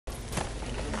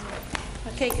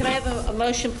Okay, can I have a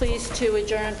motion, please, to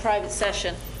adjourn private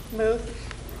session? Move.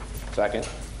 Second.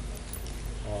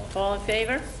 All in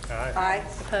favor? Aye.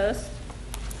 Opposed?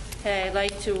 Okay, I'd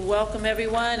like to welcome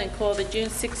everyone and call the June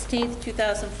 16th,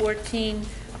 2014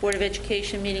 Board of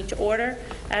Education meeting to order.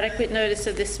 Adequate notice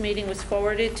of this meeting was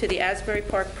forwarded to the Asbury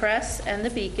Park Press and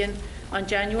the Beacon on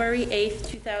January 8th,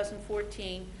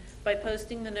 2014 by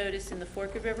posting the notice in the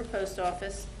Forked River Post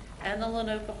Office and the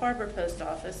Lenoka Harbor Post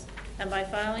Office, and by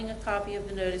filing a copy of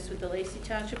the notice with the Lacey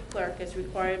Township Clerk as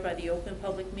required by the Open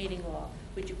Public Meeting Law.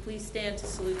 Would you please stand to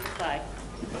salute the flag?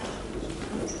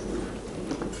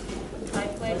 I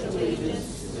pledge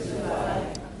allegiance to the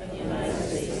flag of the United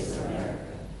States of America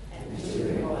and to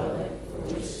the republic for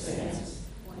which it stands,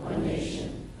 one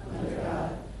nation, under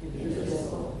God,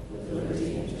 indivisible, with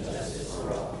liberty and justice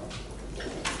for all.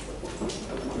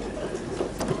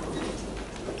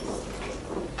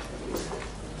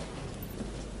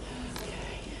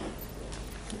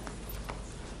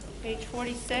 Page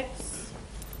 46.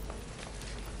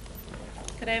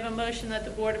 Could I have a motion that the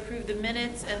board approve the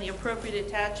minutes and the appropriate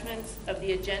attachments of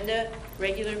the agenda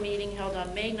regular meeting held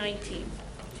on May 19th,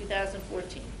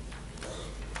 2014?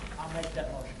 I'll make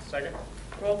that motion. Second.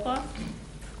 Roll call?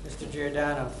 Mr.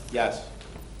 Giordano. Yes.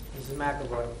 Mrs.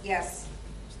 McAvoy. Yes.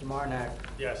 Mr. Marnak.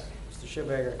 Yes. Mr.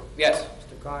 Schubager. Yes.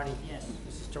 Mr. Carney. Yes.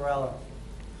 Mrs. Torello.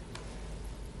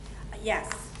 Yes.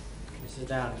 Mrs.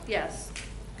 Downing. Yes.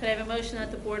 Could I have a motion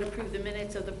that the board approve the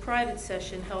minutes of the private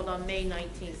session held on May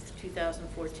 19th,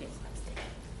 2014?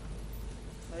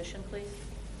 Motion, please.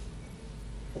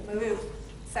 Move.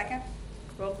 Second?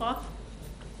 Roll call?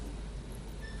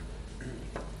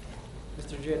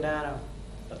 Mr. Giordano.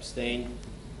 Abstain.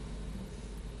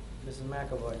 Mrs.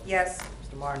 McAvoy. Yes.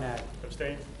 Mr. Marnak.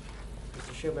 Abstain.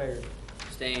 Mr. Schubager.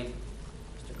 Abstain.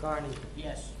 Mr. Carney.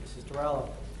 Yes. Mrs. Torello.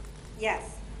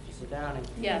 Yes. Mrs. Downing.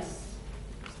 Yes.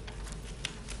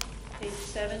 Page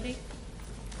 70. Yeah,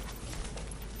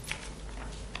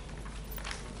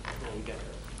 you got it.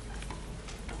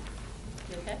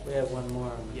 You okay? We have one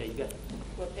more on Yeah, you got it.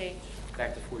 What page?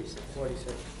 Back to 46.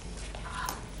 46.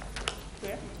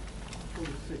 Where?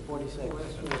 46.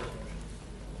 Didn't I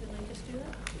just do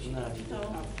that? No, you didn't.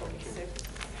 Oh, 46.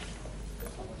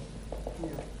 Oh,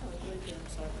 good, yeah, I'm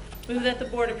sorry. Move that the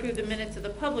board approve the minutes of the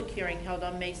public hearing held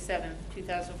on May 7th,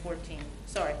 2014.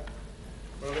 Sorry.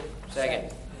 Move it.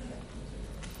 Second.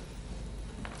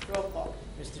 Roll call.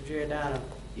 Mr. Giordano.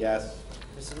 Yes.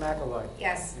 Mrs. McAvoy.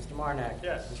 Yes. Mr. Marnak.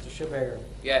 Yes. Mr. Schubager.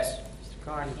 Yes. Mr.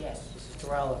 Carney. Yes. Mrs.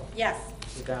 Torello. Yes.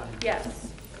 Mrs. Downing.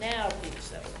 Yes. Now, page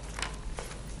 7.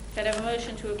 Could I have a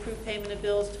motion to approve payment of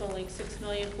bills totaling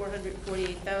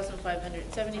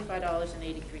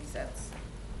 $6,448,575.83?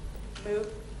 Move.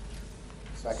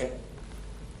 Second.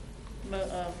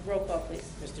 Roll call, please.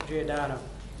 Mr. Giordano.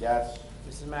 Yes.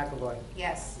 Mrs. McAvoy.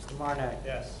 Yes. Mr. Marnak.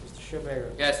 Yes. Mr.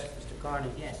 Schubager. Yes. Mr. Carney.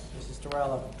 Yes. Mrs.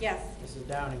 Torello. Yes. Mrs.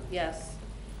 Downing. Yes.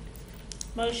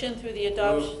 Motion through the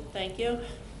adoption, Move. thank you. Is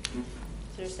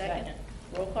there a second? Second.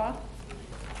 Roll call?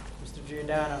 Mr.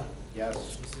 Giordano. Yes.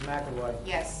 Mrs. McAvoy.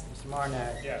 Yes. Mr.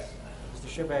 Marnak. Yes. Mr.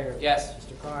 Schubager. Yes.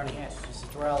 Mr. Carney. Yes. Mrs.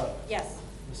 Torello. Yes.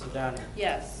 Mrs. Downing.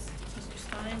 Yes. Mr.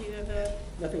 Stein, do you have a,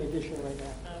 Nothing additional right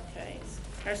now. okay.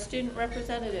 Our student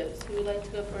representatives, who would like to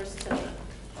go first tonight?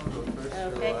 I'll go first.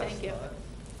 Okay, or last thank you.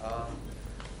 time.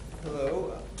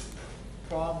 Hello.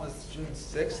 Prom was June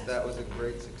 6th. That was a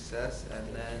great success.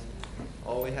 And then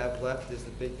all we have left is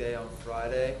the big day on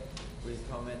Friday. We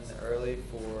come in early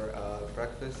for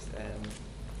breakfast and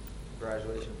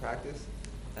graduation practice.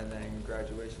 And then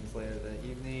graduations later that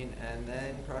evening. And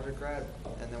then Project Grad.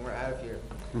 And then we're out of here.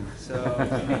 So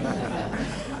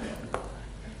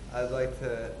I'd like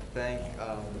to thank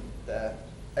the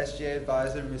SGA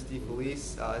advisor, Ms.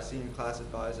 DeFelice, senior class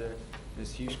advisor,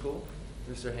 Ms. Huschel,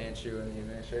 Mr. Hanshu, and the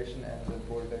administration, and the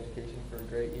Board of Education for a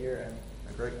great year and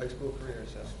a great high school career.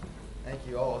 So thank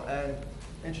you all. And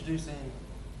introducing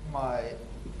my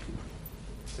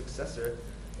successor,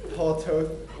 Paul Toth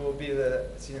will be the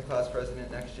senior class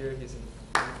president next year. He's in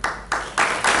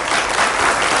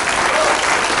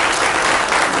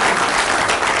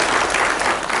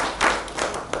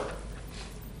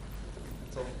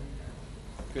That's all.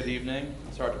 Good evening.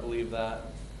 It's hard to believe that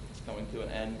it's coming to an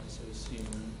end so soon,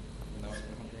 even though it's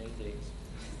been 108 days.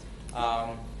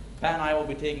 Pat and I will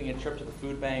be taking a trip to the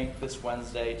food bank this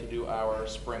Wednesday to do our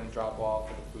spring drop-off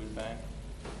at the food bank.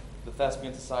 The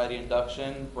Thespian Society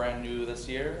induction, brand new this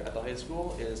year at the high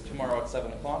school, is tomorrow at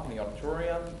 7 o'clock in the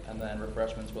auditorium, and then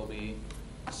refreshments will be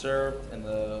served in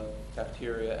the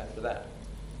cafeteria after that.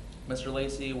 Mr.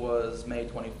 Lacey was May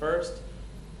 21st.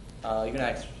 You can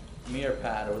ask me or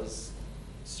Pat. It was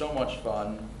so much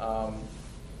fun.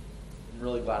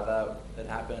 really glad that it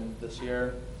happened this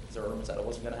year, because there were rumors that it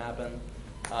wasn't going to happen.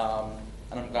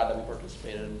 And I'm glad that we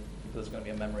participated, because it's going to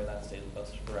be a memory that stays with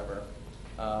us forever.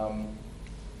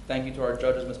 Thank you to our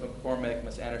judges, Ms. McCormick,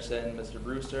 Ms. Anderson, Mr.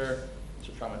 Brewster,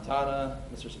 Mr. Tramontana,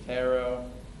 Mr. Sotero,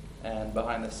 and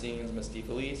behind the scenes, Ms.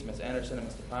 DeFelice, Ms. Anderson, and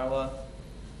Mr. Paola.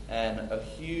 And a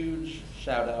huge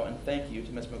shout out and thank you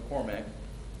to Ms. McCormick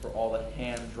for all the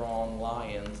hand-drawn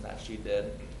lions that she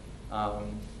did.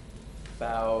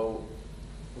 About,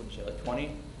 what did she, like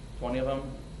 20 of them?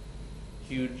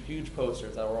 Huge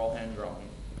posters that were all hand-drawn.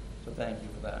 So thank you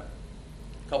for that.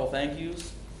 A couple thank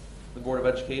yous. The Board of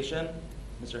Education,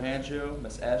 Mr. Hanchu,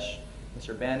 Ms. Esch,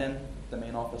 Mr. Bannon, the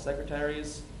main office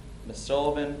secretaries, Ms.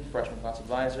 Sullivan, freshman class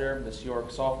advisor, Ms. York,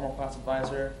 sophomore class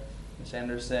advisor, Ms.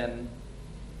 Anderson,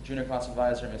 junior class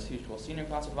advisor, Ms. Huchwell, senior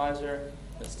class advisor,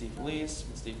 Ms. DeFelice,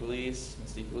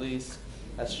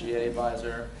 SGA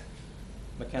advisor,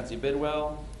 Mackenzie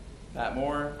Bidwell, Pat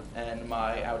Moore, and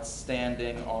my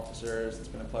outstanding officers. It's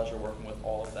been a pleasure working with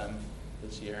all of them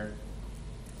this year.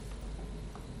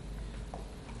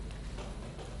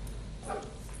 I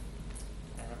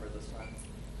remember this time.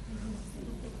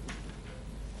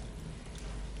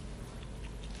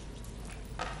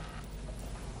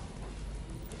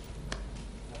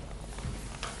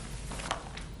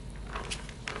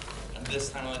 And this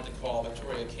time I'd like to call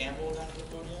Victoria Campbell down to the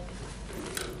podium.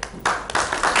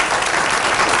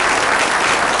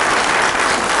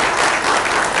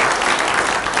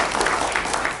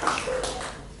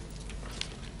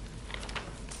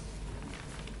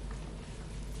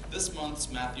 This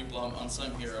month's Matthew Blum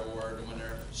Unsung Hero Award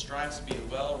winner strives to be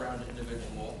a well-rounded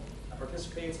individual and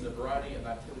participates in a variety of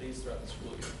activities throughout the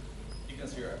school year. You can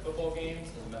see her at football games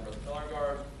as a member of the color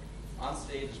guard, on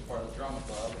stage as part of the drama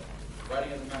club,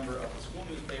 writing as a member of the school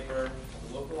newspaper,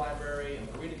 the local library, and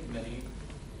the reading committee,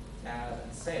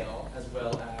 and SAIL, as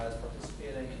well as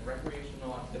participating in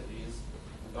recreational activities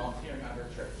and volunteering at her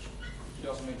church. She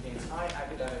also maintains high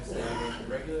academic standards and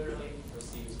regularly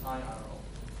receives high honor roll.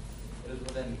 It is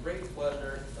within great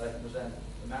pleasure that I can present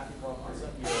the Matthew Blum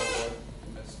Unsung Hero Award to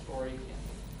Ms. Tori Campbell.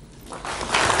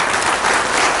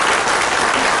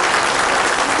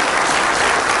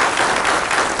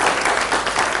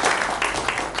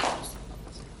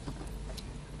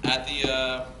 At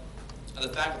the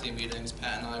faculty meetings,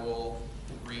 Pat and I will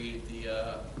read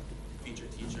the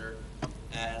featured teacher,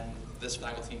 and this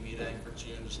faculty meeting for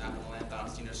June just happened to land on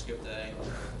senior skip day.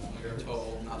 We were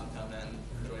told not to come in,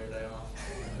 enjoy your day off.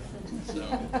 So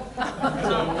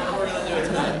what we're going to do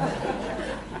tonight,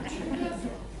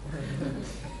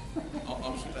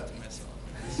 I'll keep that to myself.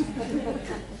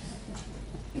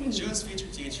 June's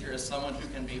featured teacher is someone who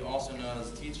can be also known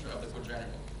as a teacher of the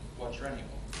quadrennial.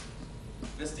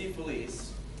 Ms.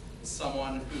 DeFelice is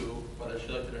someone who, whether she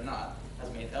liked it or not,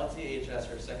 has made LTHS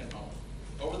her second home.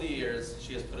 Over the years,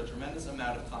 she has put a tremendous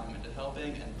amount of time into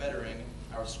helping and bettering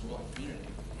our school and community.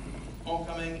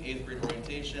 Homecoming, 8th grade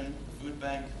orientation, the food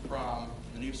bank, prom,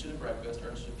 and the new student breakfast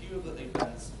are just a few of the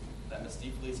events that Ms.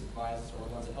 DeFelice advises or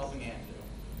lends a helping hand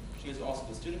to. She is also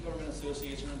the Student Government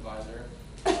Association advisor.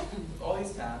 With all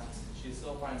these tasks, she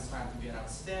still finds time to be an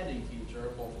outstanding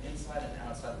teacher, both inside and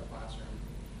outside the classroom.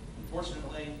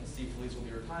 Unfortunately, Ms. DeFelice will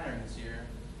be retiring this year,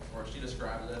 or as she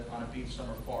describes it, on a beach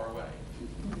somewhere far away.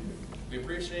 We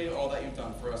appreciate all that you've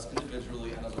done for us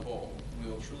individually and as a whole. We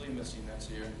will truly miss you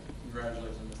next year.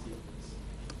 Congratulations, Ms. DeFelice.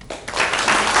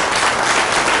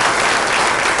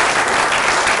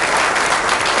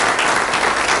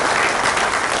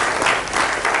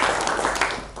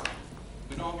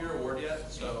 We don't have your award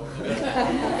yet, so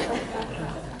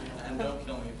and don't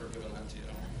kill me for giving that to you.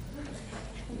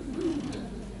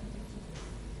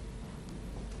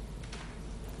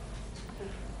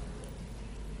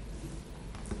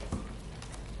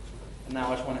 And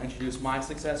now I just want to introduce my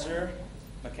successor,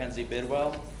 Mackenzie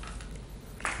Bidwell.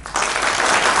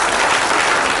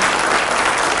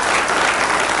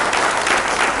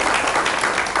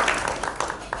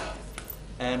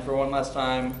 And for one last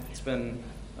time, it's been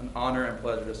an honor and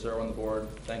pleasure to serve on the board.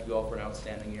 Thank you all for an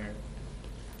outstanding year.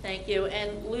 Thank you.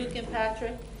 And Luke and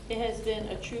Patrick, it has been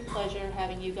a true pleasure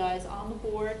having you guys on the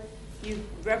board. You've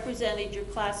represented your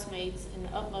classmates in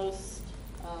the utmost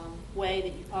way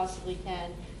that you possibly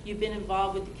can. You've been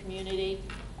involved with the community,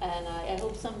 and I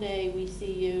hope someday we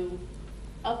see you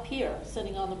up here,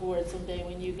 sitting on the board someday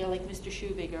when you go like Mr.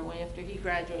 Schubiger, when after he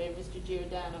graduated, Mr.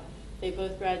 Giordano. They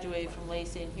both graduated from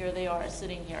Lacey, and here they are,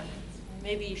 sitting here.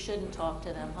 Maybe you shouldn't talk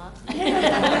to them, huh?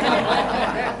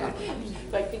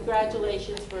 But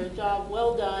congratulations for a job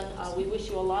well done. We wish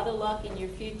you a lot of luck in your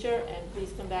future, and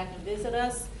please come back and visit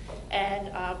us.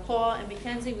 And Paul and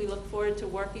Mackenzie, we look forward to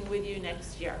working with you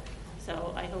next year.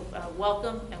 So I hope,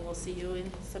 welcome, and we'll see you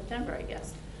in September, I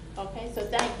guess. Okay, so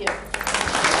thank you.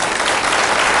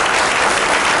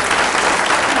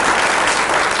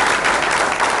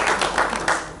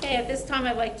 Okay, at this time,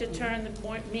 I'd like to turn the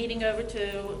meeting over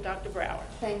to Dr. Brower.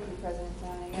 Thank you, President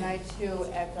Downing, and I too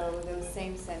echo those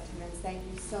same sentiments. Thank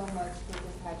you so much, Deacon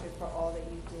Patrick, for all that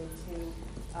you did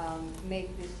to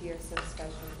make this year so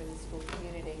special for the school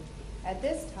community. At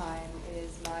this time, it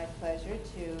is my pleasure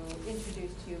to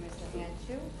introduce to you Mr.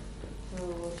 Hanshu, who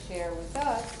will share with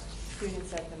us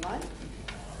Students of the Month.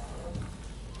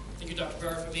 Thank you, Dr.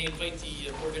 Brower, for me invite the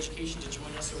Board of Education to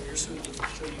join us over here so we can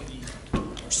show you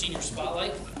our senior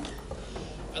spotlight.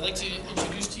 I'd like to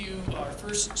introduce to you our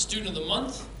first student of the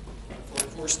month for,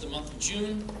 of course, the month of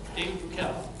June, David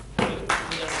Brukel. David,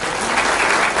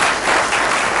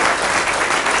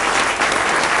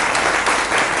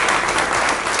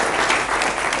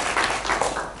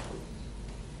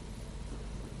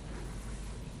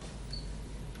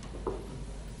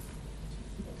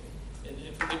 and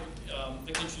if we could, I'd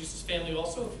like to introduce his family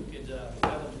also, if we could have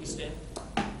them please stand.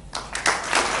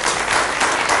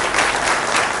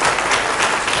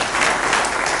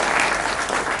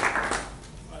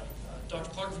 Dr.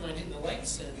 Clark, if you mind hitting the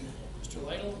lights, and Mr.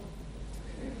 Lytle.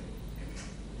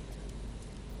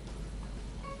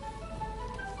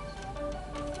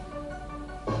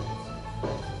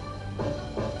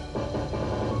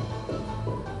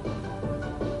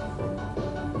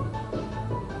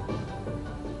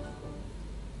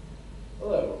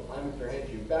 Hello, I'm Mr.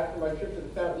 Hanshu, back from my trip to the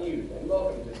Fountain Youth, and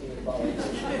welcome to Senior Spotlight, the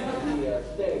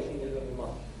Standing Seniors of the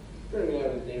Month. Joining me now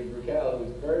is David Brukel, who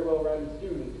is a very well-rounded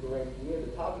student who ranks near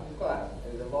the top of his class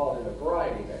and is involved in a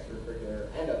variety of extracurricular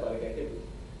and athletic activities.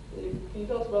 Dave, can you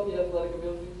tell us about the athletic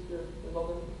abilities you're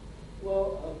involved in?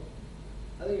 Well,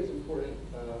 I think it's important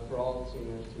for all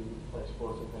seniors to play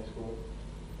sports in high school.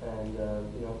 And,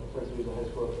 for instance, in high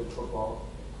school I played football,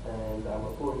 and I'm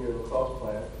a 4-year lacrosse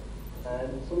player.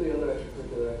 And some of the other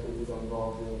extracurricular activities I'm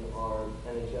involved in are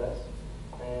NHS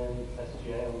and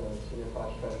SGA. I'm the senior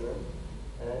class treasurer.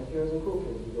 And Heroes and Cool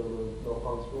Kids. We go to Mill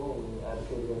Pond School and we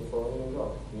advocate against bullying and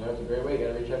drugs. You know, it's a great way. You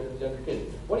got to reach out to the younger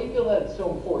kids. Why do you feel that it's so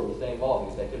important to stay involved in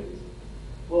these activities?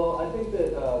 Well, I think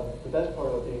that the best part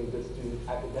about being a good student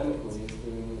academically is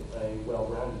being a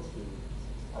well-rounded student.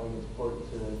 I think it's important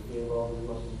to be involved as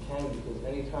much as you can because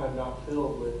any time not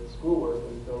filled with schoolwork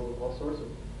is filled with all sorts of,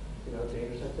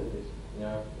 dangerous activities. You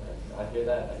know, I hear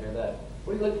that. I hear that.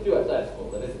 What do you like to do outside of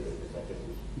school that isn't dangerous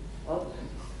activities?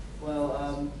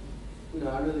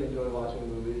 I really enjoy watching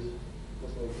movies,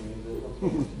 listening to music.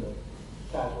 I'm just a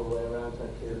casual way around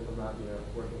type kid if I'm not,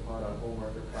 working hard on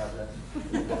homework or projects.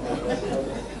 And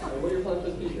what are your plans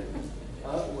for the future?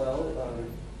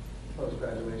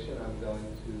 Post-graduation, I'm going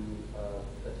to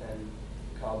attend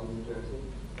college in New Jersey,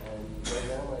 and right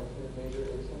now my major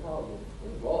is psychology.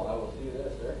 Well, I will see you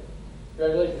there, sir.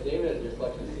 Congratulations, David, as your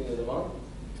selection as Senior of the Month.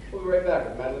 We'll be right back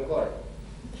with Madeline Clark.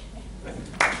 The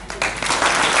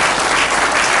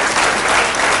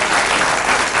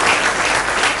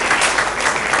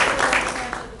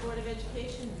Board of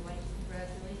Education would like to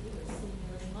congratulate you as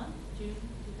Senior of the Month, June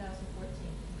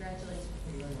 2014. Congratulations.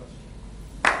 Thank you very much.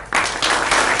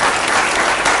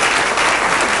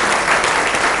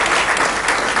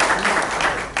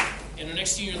 And our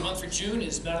next senior of the month for June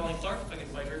is Madeline Clark. If I can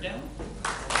invite her down.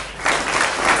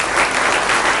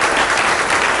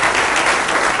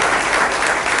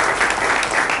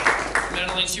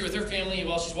 Madeline's here with her family.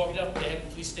 While she's walking up,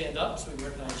 please stand up so we can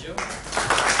recognize you.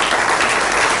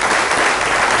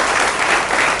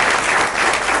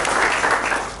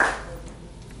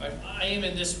 All right, I am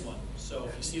in this one, so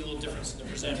if you see a little difference in the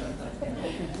presenter,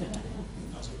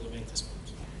 I was able to make this one.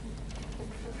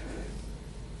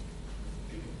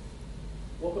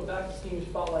 Welcome back to Senior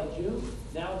Spotlight June.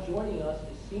 Now joining us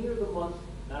is Senior of the Month,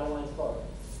 Madeline Clark.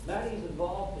 Maddie is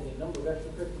involved in a number of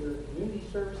extracurricular community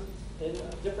service and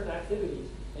different activities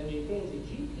and maintains a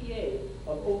GPA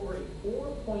of over a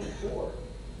 4.4.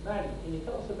 Maddie, can you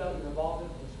tell us about your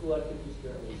involvement in school activities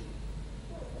here at Lacey?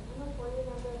 I'm a 4-year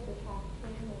member of the track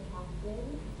team in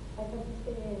Captain. I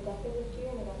participated in DECA this year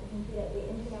and I got to compete at the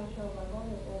international level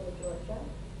in Atlanta, Georgia.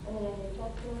 And then I'm a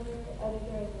chess member,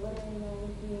 editor of the literary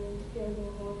magazine, Spears and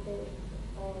Horses,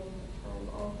 and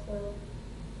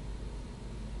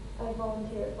I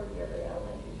volunteer at Fort River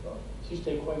Elementary School. She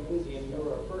stayed quite busy, and you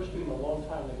were our first student in a long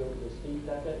time to go to the state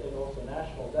DECA and also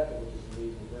national DECA, which is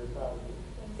amazing. Very proud of you.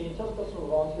 Can you tell us about some of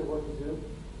the volunteer work you do?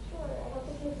 Sure. I help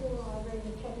the kids in the library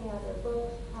with checking out their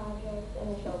books, projects, and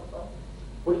the shelf books.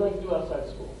 What do you like to do outside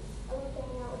of school? I love to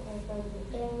hang out with my friends and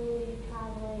family,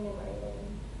 traveling, and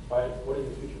writing. All right, what are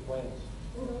your future plans?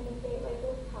 I'm going to State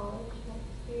Rutgers College next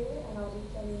year, and I'll be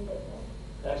studying business.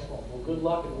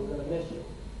 we're going to miss you.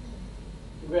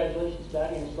 Congratulations,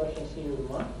 Maddie, on your selection as Senior of the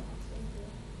Month.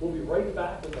 We'll be right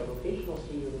back with our Vocational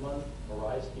Senior of the Month,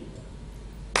 Mariah Speaker.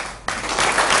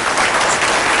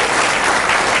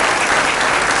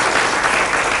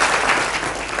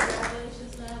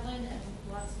 Congratulations, Madeline, and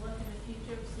lots of luck in the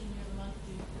future of Senior of the Month,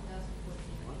 June 2014.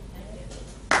 Thank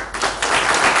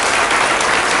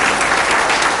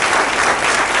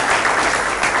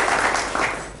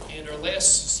you. And our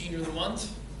last Senior of the Month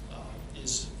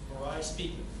is Mariah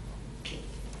Speaker.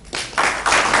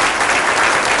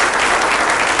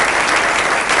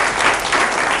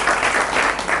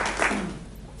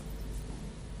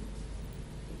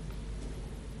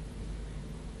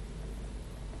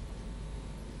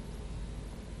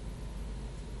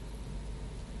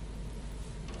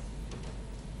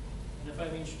 And if I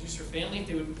may introduce her family, if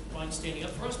they would mind standing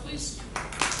up for us, please.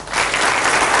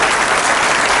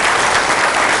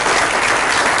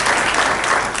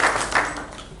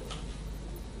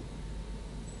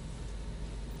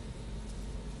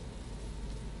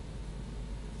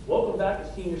 Welcome back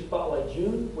to Senior Spotlight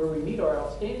June, where we meet our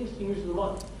outstanding seniors of the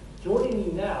month. Joining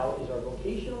you now is our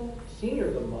Vocational Senior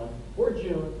of the Month for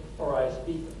June, Mariah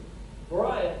Speaker.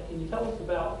 Mariah, can you tell us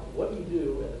about what you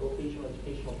do at the Vocational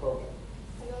Educational Program?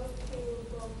 I go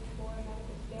for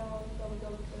medical skills, so we go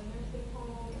to the nursing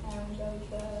home, and we go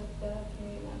to the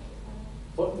community medical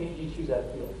center. What made you choose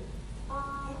that field?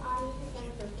 I'm just the kind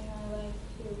of person I like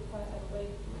to put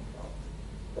away for myself.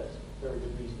 That's a very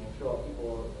good reason. I'm sure a lot of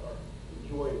people are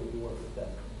enjoy when you work with them.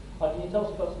 Can you tell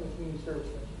us about some of the community service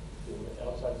that you do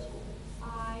outside of school?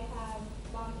 I have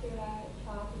volunteered at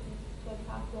CHOP, which is the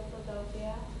Hospital of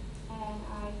Philadelphia, and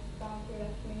I volunteered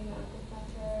at Community Medical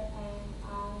Center, and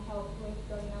I help with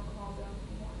drug and alcohol drugs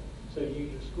and water. So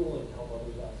you use your schooling to help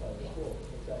others outside of school.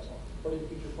 That's excellent. What are your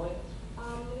future plans?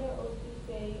 I'm going to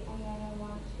OCC, and then I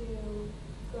want to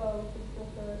go to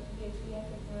school for to be a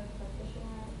pediatric nurse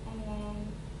practitioner, and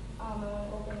then I want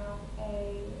to open up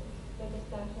a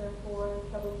center for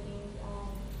troubled teens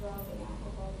and drug and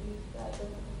alcohol use that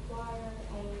doesn't require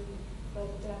any, but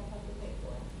they don't have to pay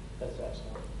for it. That's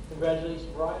excellent. Congratulations,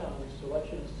 Brian, on your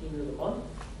selection as Senior of the Month.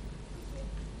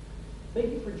 Thank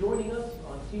you for joining us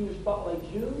on Senior Spotlight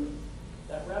June.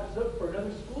 That wraps us up for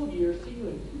another school year. See you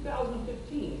in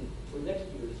 2015 for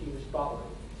next year's Senior Spotlight.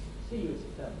 See you in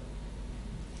September.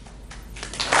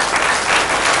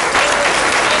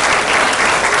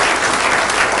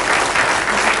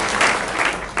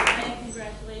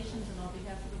 Congratulations, and on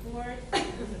behalf of the board,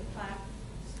 there's a plaque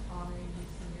honoring you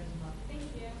Senior of the Month. Thank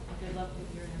you. And good luck with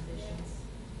your ambitions.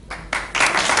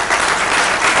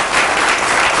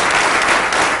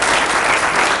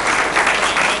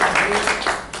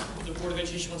 The Board of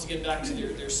Education wants to get back to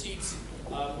their seats.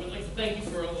 We'd like to thank you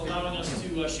for allowing us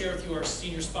to share with you our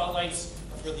senior spotlights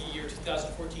for the year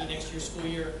 2014, next year's school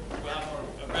year. We'll have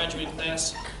our graduating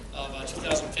class of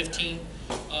 2015.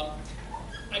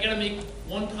 I got to make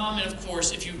one comment, of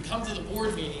course. If you come to the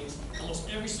board meetings, almost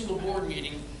every single board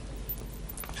meeting,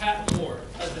 Pat Moore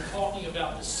has been talking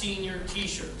about the senior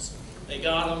T-shirts. They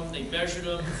got them, they measured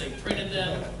them, they printed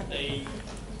them, they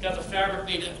got the fabric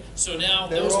made. So now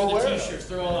those are the T-shirts.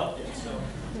 They're all out there. So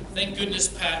thank goodness,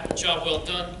 Pat. Job well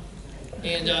done.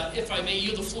 And if I may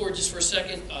yield the floor just for a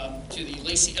second to the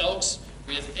Lacey Elks.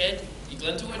 We have Ed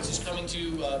Glentowitz who's coming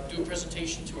to do a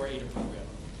presentation to our AIDA program.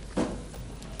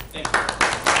 Thank you.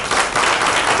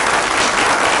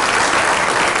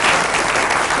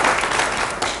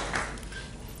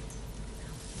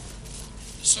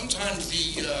 Sometimes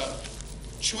the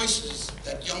choices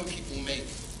that young people make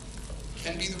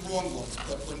can be the wrong ones,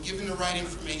 but when given the right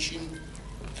information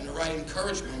and the right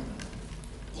encouragement,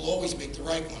 we'll always make the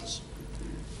right ones.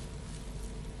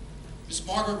 Ms.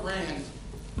 Margaret Rand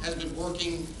has been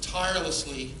working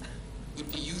tirelessly with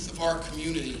the youth of our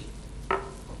community,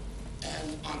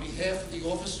 and on behalf of the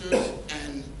officers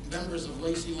and members of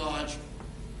Lacey Lodge,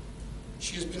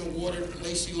 she has been awarded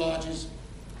Lacey Lodge's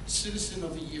Citizen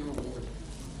of the Year Award.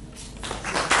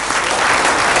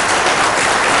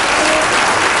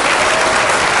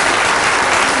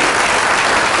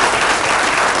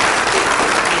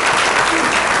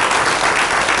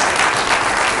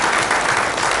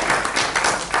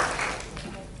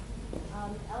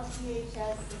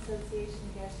 LCHS Association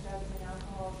Against Drugs and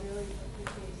Alcohol really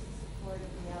appreciates the support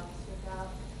of the Elks. Without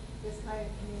this kind of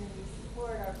community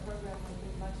support, our program would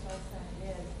be much less than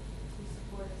it is. You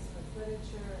support us with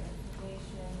literature,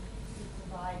 information, you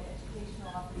provide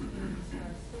educational opportunities for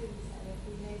our students, and if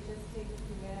we may just take a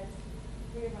few minutes,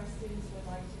 3 of our students would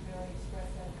like to really express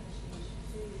that appreciation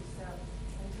to you. So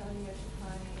Antonio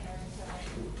Chicani, Aaron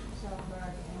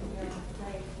Schoenberg, and Aaron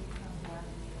Craig, we come down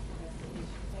and make a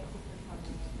presentation. Thank you for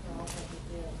coming and for all that you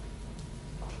do.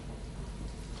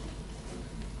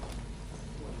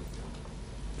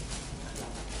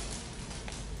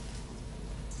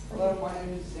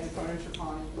 name is Antonio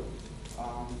Trapani.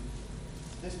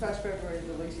 This past February,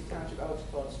 the Lacey Township Elks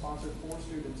Club sponsored 4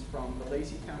 students from the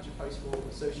Lacey Township High School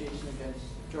Association Against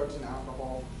Drugs and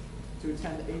Alcohol to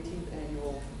attend the 18th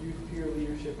Annual Youth Peer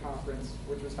Leadership Conference,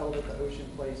 which was held at the Ocean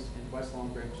Place in West Long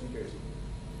Branch, New Jersey.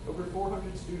 Over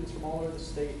 400 students from all over the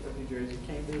state of New Jersey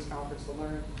came to this conference to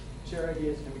learn, share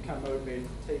ideas, and become motivated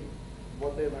to take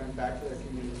what they learned back to their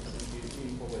communities in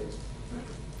meaningful ways.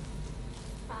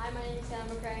 Hi, my name is Sam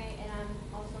McRae, and I'm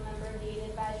also a member of the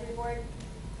AID Advisory Board.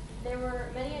 There were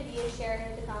many ideas shared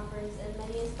at the conference and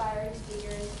many inspiring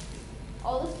speakers.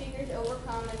 All the speakers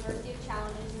overcome adversity of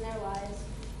challenges in their lives,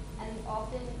 and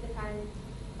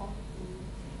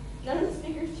none of the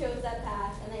speakers chose that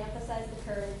path, and they emphasized the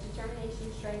courage, determination,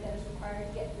 and strength that is required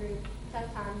to get through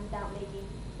tough times without making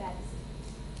bad decisions.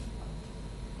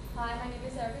 Hi, my name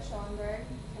is Erica Schellenberg,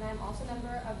 and I'm also a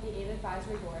member of the AID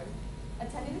Advisory Board.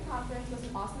 Attending the conference was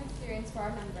an awesome experience for our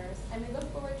members, and we look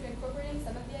forward to incorporating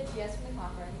some of the ideas from the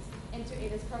conference into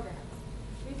AIDA's programs.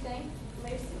 We thank the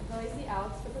Lacey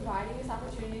Elks for providing this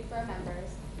opportunity for our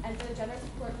members and for the generous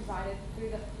support provided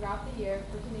throughout the year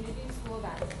for community and school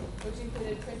events, which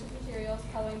included printed materials,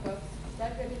 coloring books,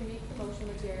 Red Ribbon Week promotion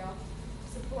material,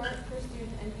 support for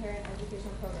student and parent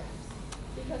educational programs.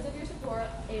 Because of your support,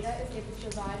 AIDA is able to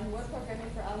provide more programming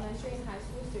for elementary and high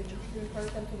school students to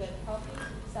encourage them to live healthy,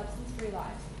 substance-free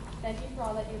lives. Thank you for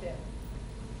all that you do.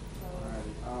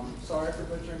 Alrighty. Sorry for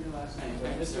butchering your last name,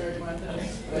 but Mr.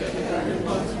 Fuentes,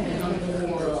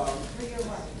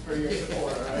 for your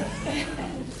support, all right?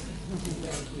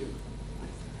 Thank you.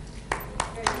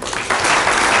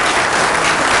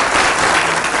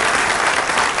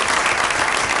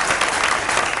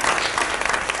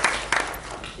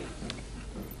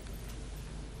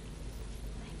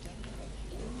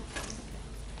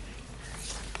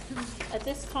 At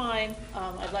this time,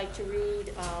 I'd like to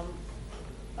read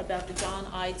about the John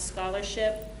Ide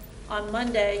Scholarship. On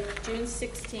Monday, June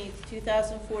 16th,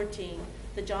 2014,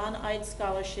 the John Ide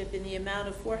Scholarship in the amount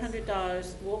of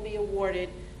 $400 will be awarded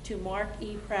to Mark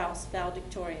E. Prouse,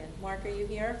 valedictorian. Mark, are you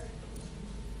here?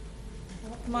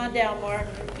 Come on down, Mark.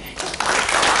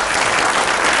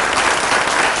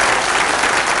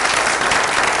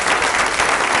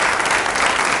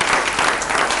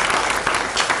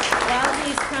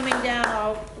 Coming down,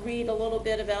 I'll read a little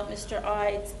bit about Mr.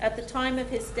 Ides. At the time of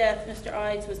his death, Mr.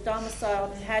 Ides was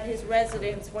domiciled and had his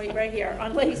residence right here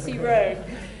on Lacey Road.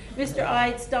 Mr.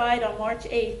 Ides died on March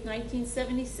 8,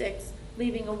 1976,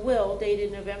 leaving a will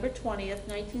dated November 20th,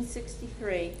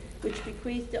 1963, which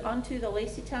bequeathed unto the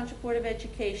Lacey Township Board of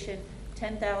Education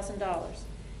 $10,000.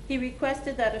 He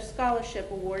requested that a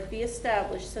scholarship award be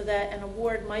established so that an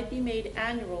award might be made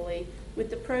annually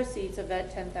with the proceeds of that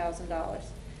 $10,000.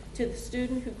 To the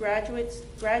student who graduates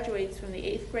from the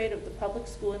 8th grade of the public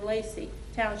school in Lacey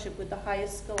Township with the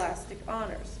highest scholastic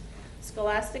honors.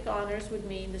 Scholastic honors would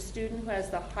mean the student who has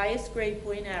the highest grade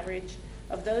point average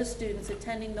of those students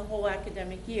attending the whole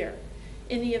academic year.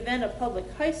 In the event a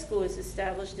public high school is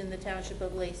established in the Township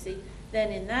of Lacey, then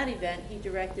in that event he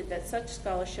directed that such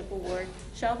scholarship award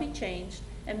shall be changed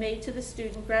and made to the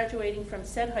student graduating from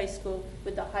said high school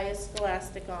with the highest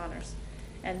scholastic honors.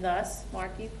 And thus,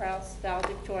 Mark E. Prouse,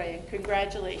 valedictorian.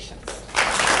 Congratulations.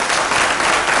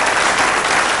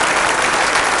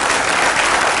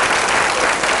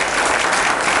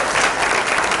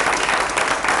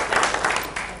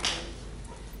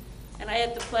 And I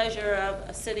had the pleasure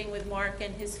of sitting with Mark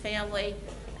and his family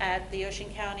at the Ocean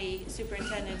County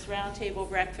Superintendent's Roundtable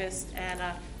Breakfast, and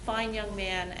a fine young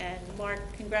man. And Mark,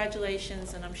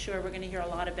 congratulations, and I'm sure we're going to hear a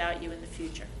lot about you in the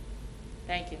future.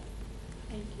 Thank you.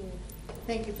 Thank you.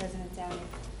 Thank you, President Downey.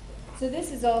 So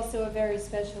this is also a very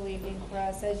special evening for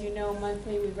us. As you know,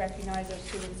 monthly we recognize our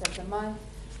students of the month.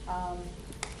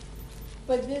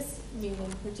 But this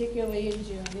meeting, particularly in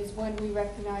June, is when we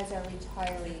recognize our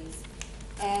retirees.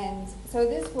 And so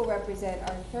this will represent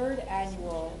our 3rd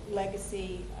annual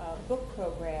Legacy book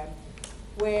program,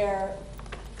 where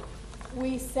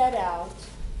we set out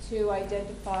to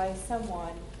identify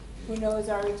someone who knows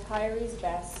our retirees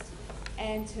best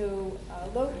and to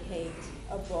locate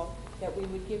a book that we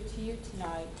would give to you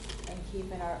tonight and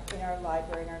keep in our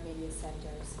library and our media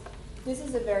centers. This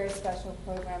is a very special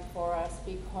program for us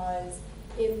because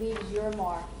it leaves your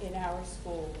mark in our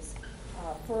schools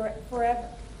forever,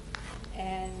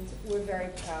 and we're very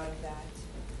proud of that.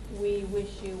 We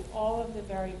wish you all of the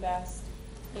very best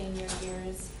in your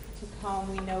years to come.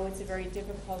 We know it's a very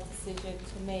difficult decision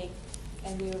to make,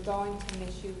 and we are going to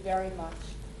miss you very much.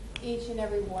 Each and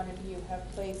every one of you have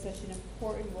played such an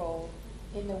important role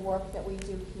in the work that we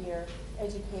do here,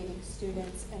 educating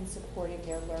students and supporting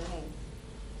their learning.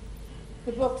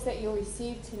 The books that you'll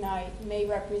receive tonight may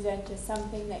represent just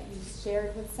something that you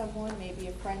shared with someone, maybe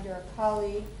a friend or a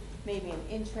colleague, maybe an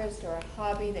interest or a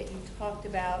hobby that you talked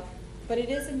about. But it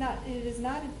is not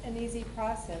an easy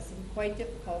process and quite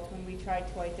difficult when we try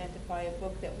to identify a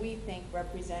book that we think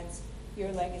represents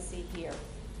your legacy here.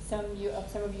 Some of you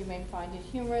may find it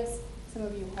humorous, some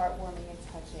of you heartwarming and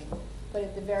touching. But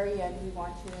at the very end, we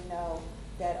want you to know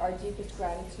that our deepest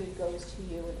gratitude goes to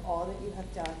you and all that you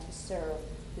have done to serve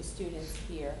the students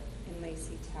here in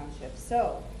Lacey Township.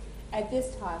 So, at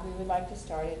this time, we would like to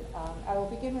start it. I will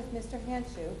begin with Mr.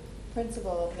 Hanshu,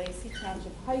 principal of Lacey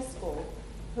Township High School,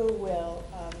 who will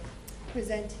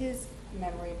present his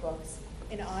memory books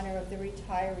in honor of the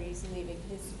retirees leaving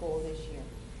his school this year.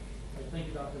 Thank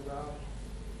you, Dr. Brown.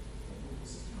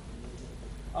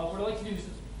 What I'd like to do is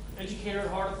educator at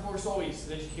heart, of course, always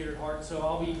an educator at heart. So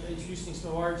I'll be introducing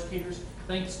some of our educators.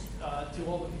 Thanks to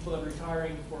all the people that are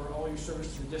retiring for all your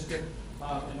service to the district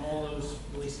and all those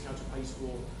Lacey Township High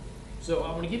School. So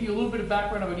I'm going to give you a little bit of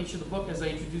background about each of the book as I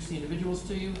introduce the individuals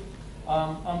to you.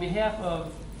 On behalf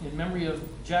of, in memory of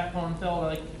Jack Hohenfeld, I'd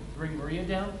like to bring Maria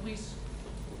down, please.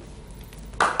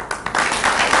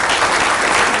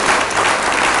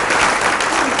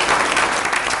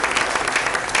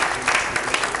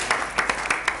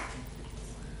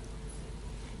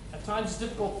 At times it's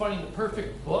difficult finding the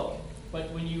perfect book, but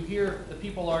when you hear the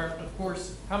people are, of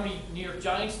course, how many New York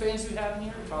Giants fans do we have in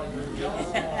here? Probably very jealous.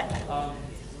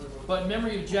 But in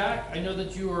memory of Jack, I know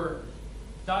that you are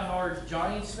diehard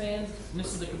Giants fans, and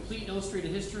this is the complete illustrated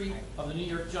history of the New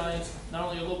York Giants, not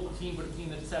only a local team, but a team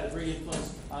that's had a great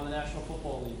influence on the National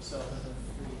Football League. So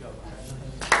here you go.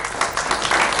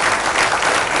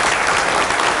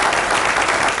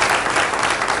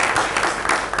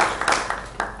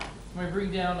 I'm going to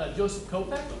bring down Joseph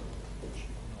Kopek.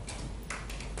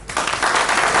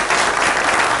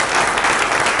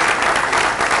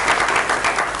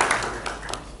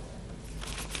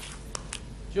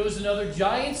 Joe's another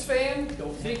Giants fan, go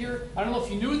figure. I don't know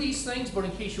if you knew these things, but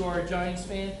in case you are a Giants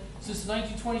fan, since the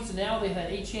 1920s to now, they've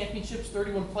had 8 championships,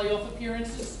 31 playoff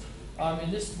appearances. In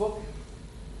this book,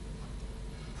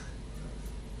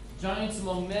 Giants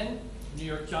Among Men, New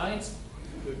York Giants,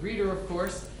 good reader, of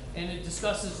course, and it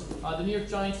discusses the New York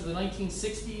Giants of the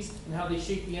 1960s and how they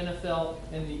shaped the NFL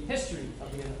and the history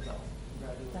of the NFL.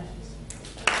 Congratulations.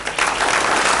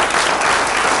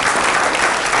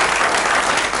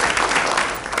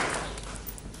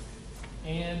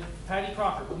 And Patty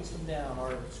Crocker, please come down,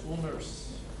 our school nurse.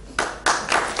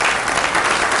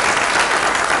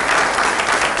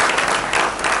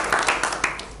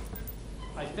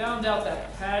 I found out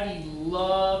that Patty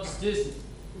loves Disney.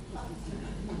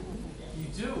 You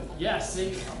do? Yes,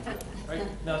 see? Right?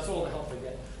 No, that's all the help I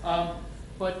get.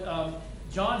 But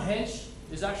John Hench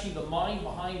is actually the mind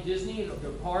behind Disney,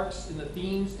 the parks and the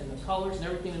themes and the colors and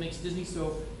everything that makes Disney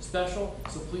so special.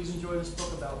 So please enjoy this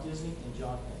book about Disney and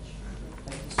John Hench.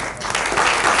 Thank you so much.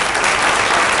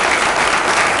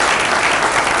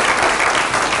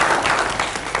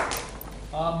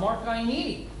 Mark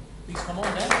Iannini, please come on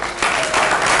down.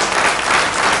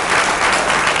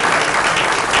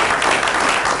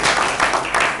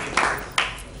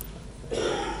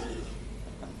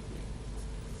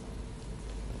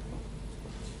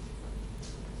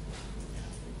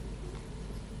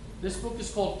 This book is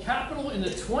called Capital in the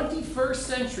 21st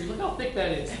Century. Look how thick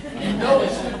that is. You know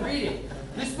it's good reading.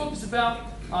 This book is about,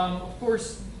 of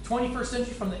course, 21st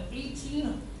century from the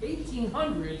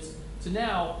 1800s to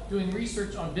now, doing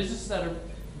research on businesses that are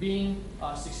being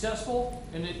successful.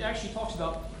 And it actually talks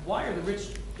about why are the rich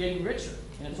getting richer.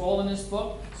 And it's all in this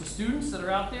book. So students that are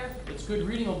out there, it's good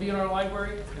reading. It'll be in our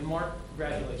library. And Mark,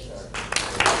 congratulations.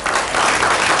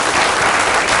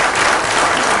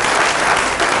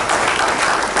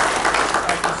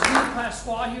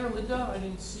 Pasqua here, Linda. I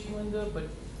didn't see Linda, but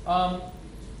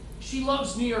she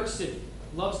loves New York City.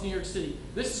 Loves New York City.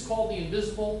 This is called The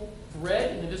Invisible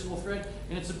Thread, and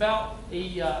it's about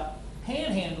a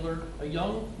panhandler, a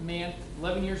young man,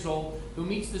 11 years old, who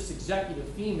meets this executive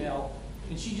female,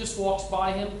 and she just walks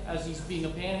by him as he's being a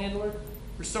panhandler.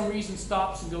 For some reason,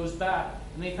 stops and goes back,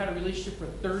 and they've had a relationship for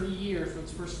 30 years where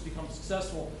this person's become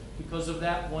successful because of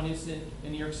that one incident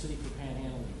in New York City for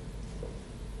panhandling.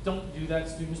 Don't do that,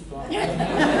 students. But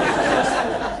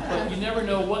you never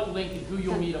know what link and who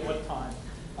you'll meet at what time.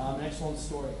 Excellent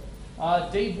story.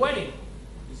 Dave Wedding.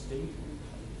 Is Dave?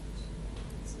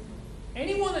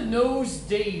 Anyone that knows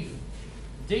Dave,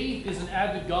 Dave is an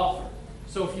avid golfer.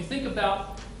 So if you think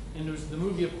about, and there's the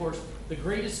movie, of course, The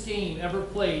Greatest Game Ever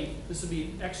Played, this would be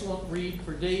an excellent read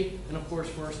for Dave and, of course,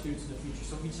 for our students in the future.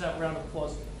 So we just have a round of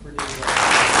applause for Dave Wedding.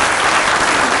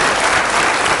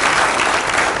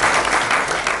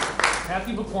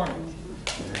 Kathy McCormick.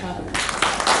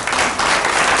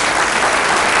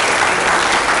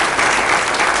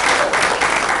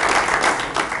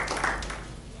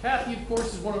 Kathy, of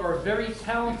course, is one of our very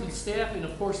talented staff, and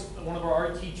of course, one of our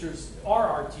art teachers, our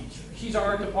art teacher. She's our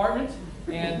art department,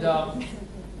 and a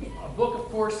book, of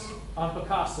course, on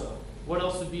Picasso. What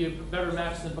else would be a better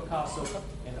match than Picasso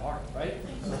and art, right?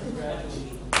 So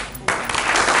congratulations.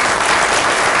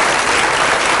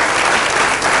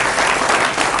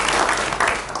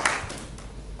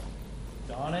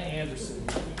 Donna Anderson.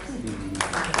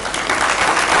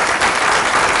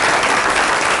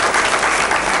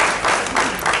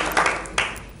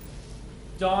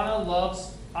 Donna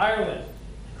loves Ireland.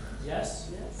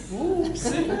 Yes? Yes. Ooh,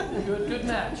 see? Good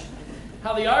match.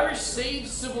 How the Irish saved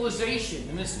civilization.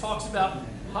 And this talks about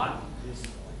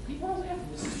people are laughing,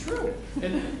 this is true.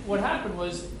 And what happened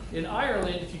was, in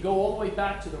Ireland, if you go all the way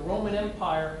back to the Roman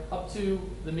Empire, up to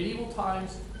the medieval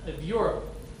times of Europe,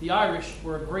 the Irish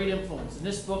were a great influence. And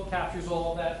this book captures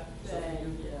all of that. So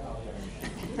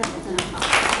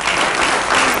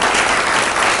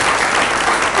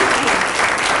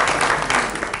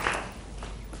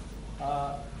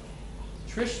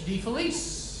Trish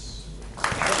DeFelice.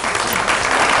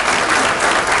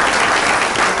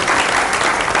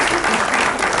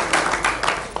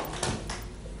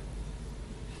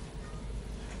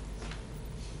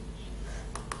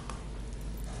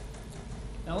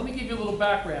 Now let me give you a little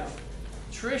background.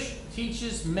 Trish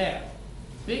teaches math,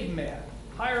 big math,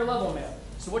 higher level math.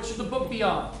 So what should the book be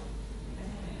on?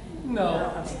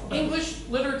 No. English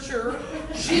literature.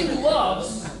 She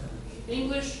loves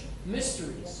English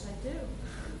mysteries. I do.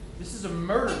 This is a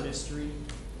murder mystery,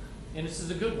 and this is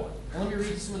a good one. Now, let me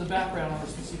read some of the background on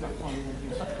this and see if I can find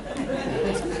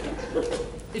it.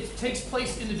 It takes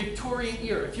place in the Victorian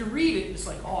era. If you read it, it's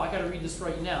like, oh, I got to read this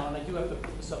right now, and I do have to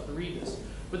put this up to read this.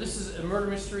 But this is a murder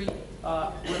mystery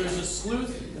where there's a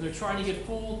sleuth, and they're trying to get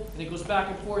fooled, and it goes back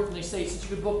and forth, and they say it's such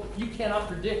a good book, you cannot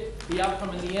predict the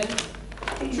outcome in the end.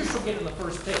 Trish will get in the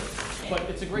first page, but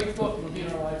it's a great book, and it'll be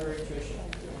in our library, Trish.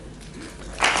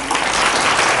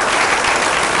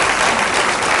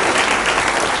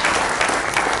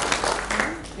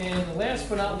 And last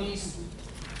but not least,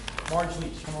 Marge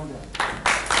Leach. Come on down.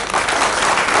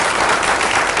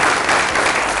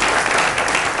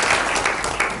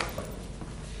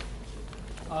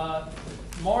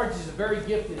 Marge is a very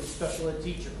gifted special ed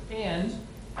teacher. And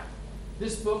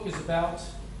this book is about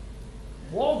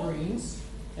Walgreens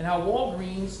and how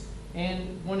Walgreens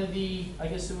and one of the, I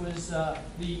guess it was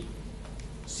the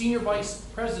senior vice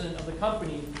president of the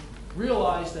company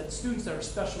realized that students that are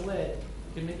special ed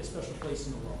can make a special place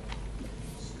in the world.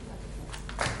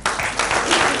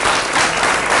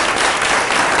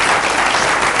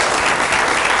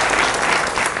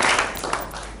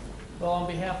 Well, on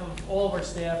behalf of all of our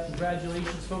staff,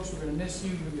 congratulations, folks. We're going to miss you.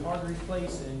 You're going to be hard to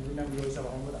replace, and remember, you always have a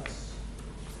home with us.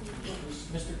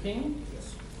 Mr. King?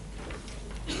 Yes.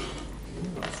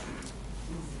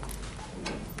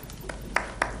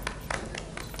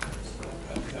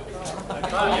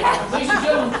 Ladies and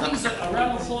gentlemen, please, a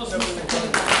round of applause for Mr. King.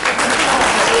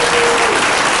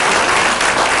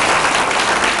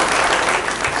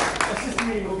 Assistant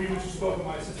meeting will be Mr. Spoken,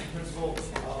 my assistant principal.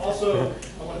 Also,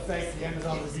 I want to thank the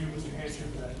Amazon Review, Mr.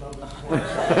 Hanson, for that lovely support.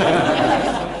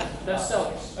 That's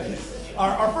sellers.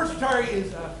 Our first retiree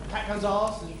is Pat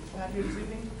Gonzalez. Is Pat here this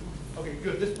evening? Okay,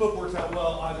 good. This book works out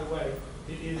well either way.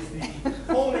 It is the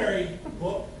culinary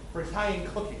book for Italian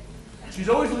cooking. She's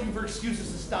always looking for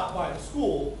excuses to stop by the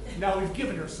school. Now we've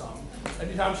given her some.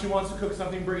 Anytime she wants to cook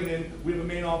something, bring it in. We have a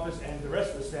main office and the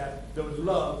rest of the staff that would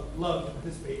love to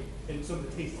participate in some of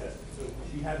the taste testing. So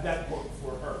we have that book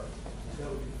for her. That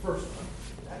would be the first one.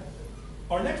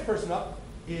 Our next person up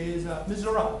is Mrs.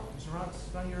 Arad. Mrs. Arad's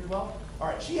not here as well. All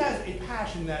right, she has a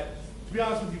passion that, to be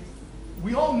honest with you,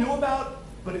 we all knew about,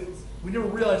 but we never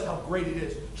realized how great it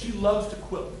is. She loves to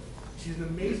quilt. She's an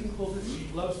amazing quilter. She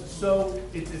loves to sew.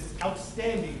 It's this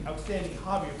outstanding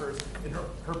hobby of hers, and her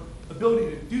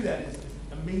ability to do that is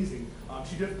amazing.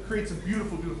 She creates some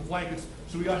beautiful blankets.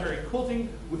 So we got her a quilting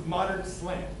with modern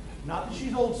slang. Not that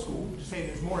she's old school, just saying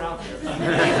there's more out there.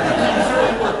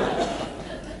 Certainly worth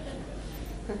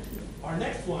it. Our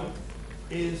next one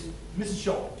is Mrs.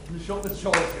 Scholl. Mrs. Scholl is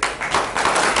here.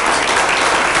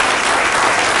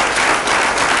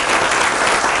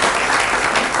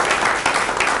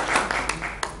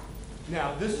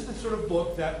 Now, this is the sort of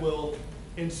book that will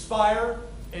inspire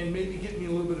and maybe get me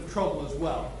in a little bit of trouble as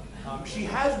well. She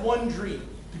has one dream,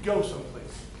 to go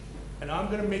someplace. And I'm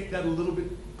going to make that a little bit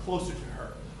closer to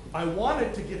her. I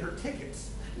wanted to get her tickets.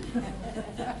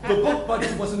 The book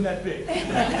budget wasn't that big. So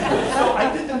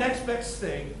I did the next best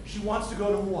thing. She wants to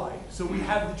go to Hawaii. So we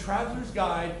have the Traveler's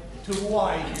Guide to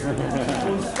Hawaii here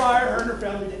to inspire her and her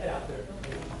family to head out there.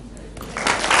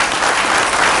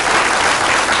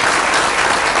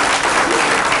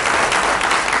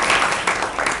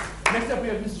 Next up we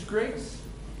have Mrs. Griggs.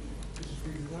 Mrs.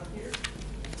 Griggs is not here.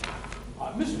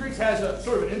 Mrs. Griggs has a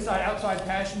sort of an inside-outside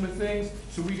passion with things,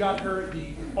 so we got her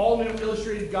the all-new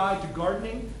illustrated guide to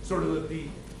gardening, sort of the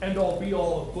end-all,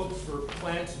 be-all of books for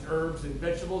plants and herbs and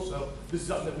vegetables, so this is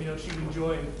something that we know she'd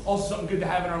enjoy, and also something good to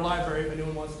have in our library if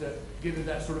anyone wants to get into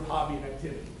that sort of hobby and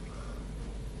activity.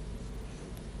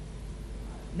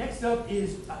 Next up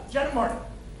is Jenna Martin.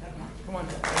 Jenna Martin, come on,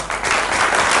 Jenna.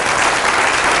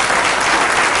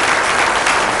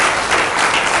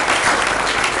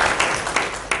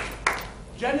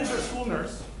 Jen is our school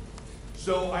nurse,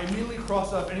 so I immediately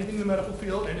cross off anything in the medical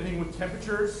field, anything with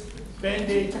temperatures,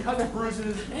 Band-Aids, cuts,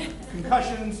 bruises,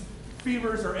 concussions,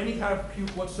 fevers, or any kind of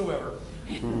puke whatsoever.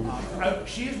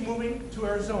 She is moving to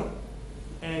Arizona,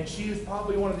 and she is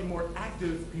probably one of the more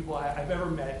active people I've ever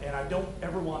met, and I don't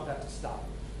ever want that to stop.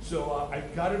 So I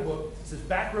got a book. It says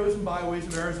Back Roads and Byways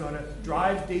of Arizona,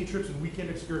 Drives, Day Trips, and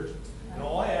Weekend Excursions. And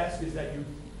all I ask is that you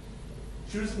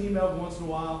shoot us an email once in a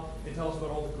while and tell us about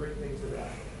all the great things that are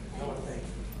happening. I want to thank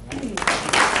you.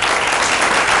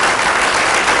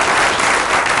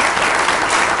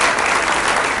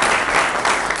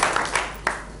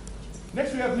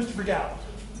 Next we have Mr. Vergala.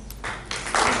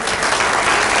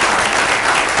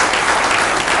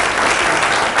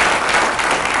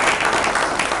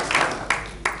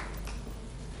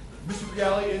 Mr.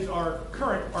 Vergala is our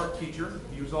current art teacher.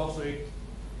 He was also a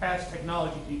past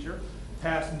technology teacher,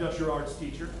 past industrial arts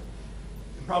teacher,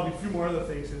 and probably a few more other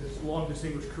things in his long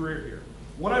distinguished career here.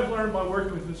 What I've learned by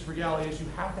working with Mr. Vergala is you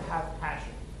have to have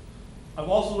passion. I've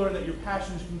also learned that your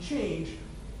passions can change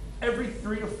every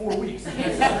 3 to 4 weeks if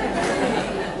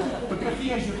necessary. But the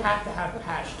key is you have to have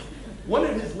passion. One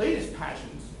of his latest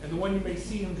passions, and the one you may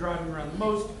see him driving around the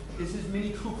most, is his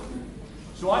Mini Cooper.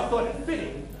 So I thought it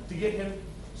fitting to get him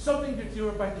something to do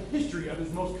about the history of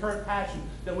his most current passion,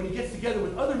 that when he gets together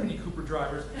with other Mini Cooper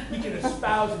drivers, he can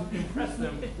espouse and impress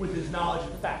them with his knowledge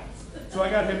and facts. So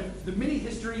I got him the Mini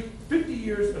history, 50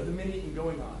 years of the Mini and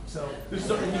going on. So this is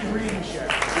something you can read and share.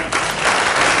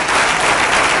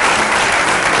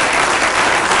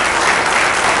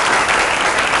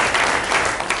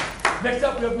 Next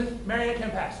up, we have Ms. Marianne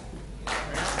Campassi.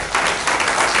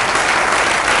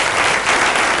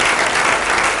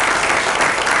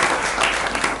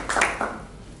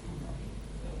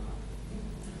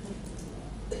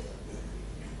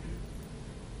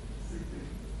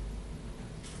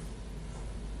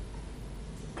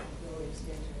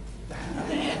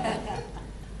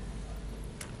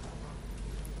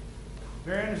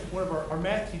 Marianne is one of our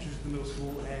math teachers at the middle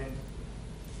school, and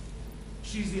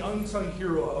she's the unsung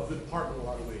hero of the department in a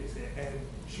lot of ways. And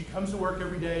she comes to work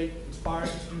every day,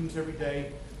 inspires the students every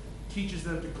day, teaches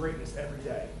them to greatness every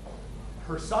day.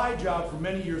 Her side job for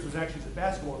many years was actually as a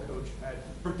basketball coach at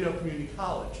Brookdale Community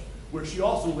College, where she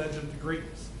also led them to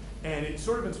greatness. And it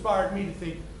sort of inspired me to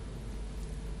think,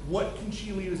 what can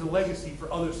she leave as a legacy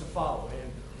for others to follow?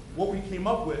 And what we came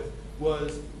up with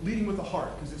was leading with a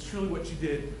heart, because it's truly what she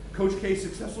did. Coach K's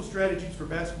successful strategies for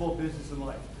basketball, business, and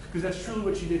life, because that's truly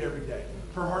what she did every day.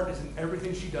 Her heart is in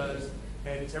everything she does,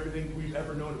 and it's everything we've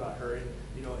ever known about her. And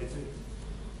you know,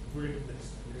 we're gonna do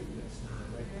this. We're gonna do this.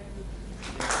 Right?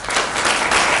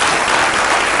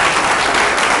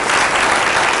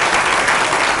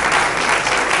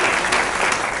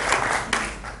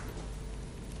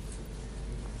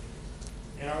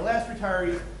 And our last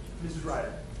retiree, Mrs.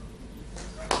 Ryder.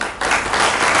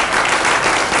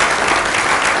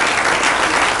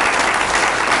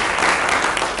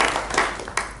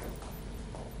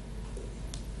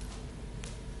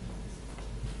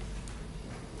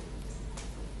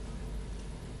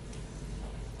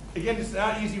 Again, it's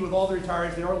not easy with all the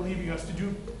retirees. They are leaving us to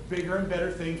do bigger and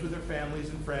better things with their families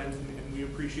and friends, and we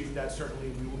appreciate that certainly,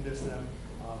 and we will miss them.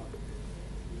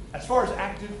 As far as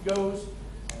active goes,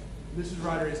 Mrs.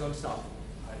 Ryder is unstoppable.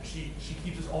 She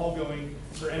keeps us all going.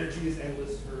 Her energy is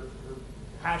endless. Her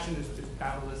passion is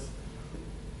boundless.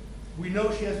 We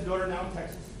know she has a daughter now in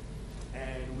Texas,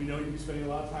 and we know you'll be spending a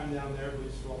lot of time down there,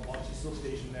 while she's still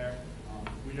stationed there.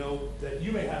 We know that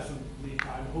you may have some leave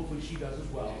time, and hopefully she does as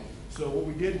well. So what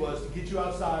we did was to get you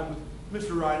outside with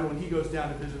Mr. Ryder when he goes down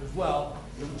to visit as well.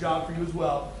 There's a job for you as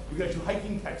well. We got you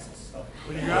hiking Texas.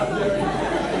 When you're out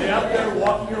there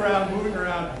walking around, moving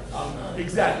around,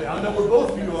 exactly. I know where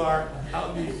both of you are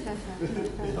out in the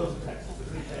hills of Texas.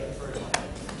 Thank you very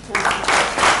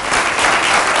much.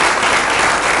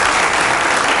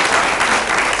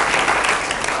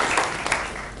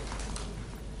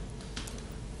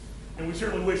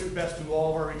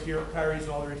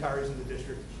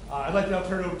 I'd like to now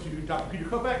turn it over to Dr. Peter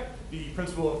Kopek, the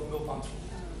principal of Mill Pond School.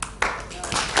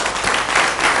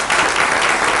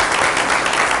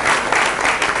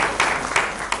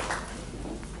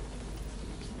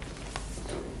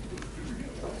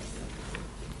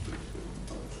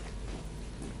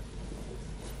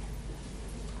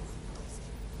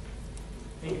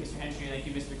 Thank you, Mr. Henry. Thank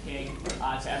you, Mr. King,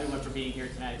 to everyone for being here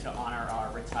tonight to honor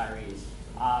our retirees.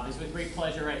 It's with great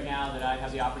pleasure right now that I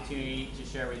have the opportunity to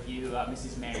share with you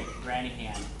Mrs. Mary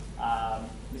Granahan.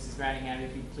 Mrs. Granahan,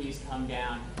 if you please come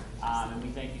down, and we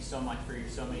thank you so much for your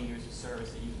so many years of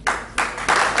service that you've given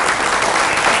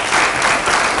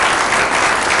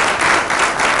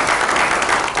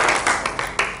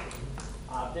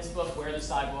to this book, Where the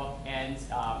Sidewalk Ends,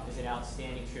 is an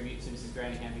outstanding tribute to Mrs.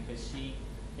 Granahan because she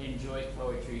enjoys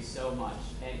poetry so much.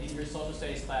 And in her social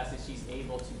studies classes, she's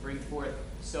able to bring forth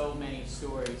so many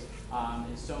stories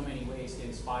in so many ways to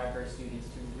inspire her students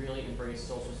to really embrace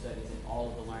social studies and all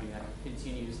of the learning that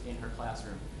continues in her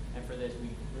classroom. And for this, we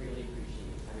really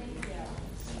appreciate everything.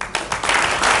 Thank you.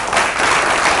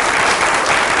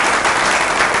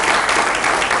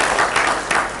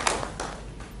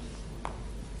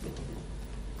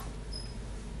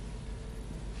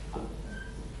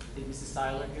 Thank you. Is Mrs.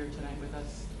 Seiler here tonight with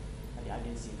us? I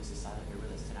didn't see Mrs. Seiler here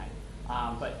with us tonight.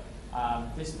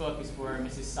 This book is for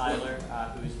Mrs. Seiler,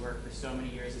 who has worked for so many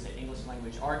years as an English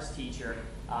language arts teacher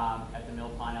at the Mill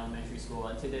Pond Elementary School.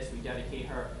 And to this, we dedicate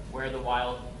her Where the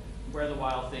Wild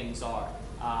Things Are.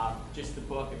 Just the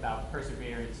book about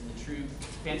perseverance and the true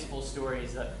fanciful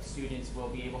stories that students will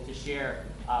be able to share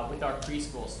with our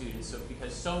preschool students. So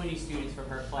because so many students from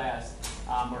her class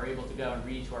are able to go and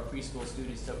read to our preschool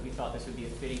students, so we thought this would be a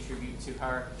fitting tribute to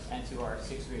her and to our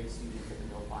 6th grade students at the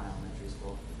Mill Pond Elementary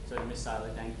School. So to Ms.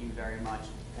 Seiler, thank you very much.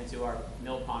 And to our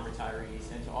Mill Pond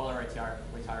retirees and to all our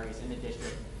retirees in the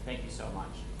district, thank you so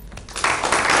much.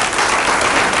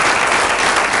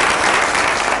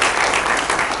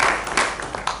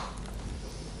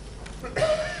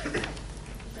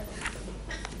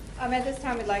 At this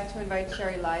time, we'd like to invite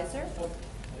Sherry Lizer.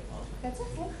 That's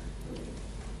okay.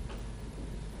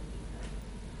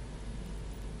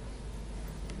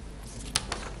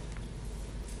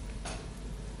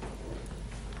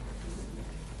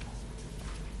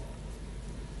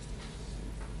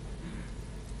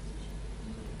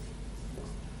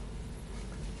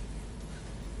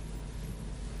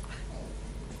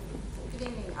 Good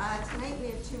evening. Tonight we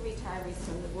have 2 retirees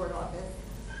from the board office,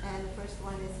 and the first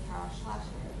one is Carol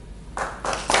Schlasher.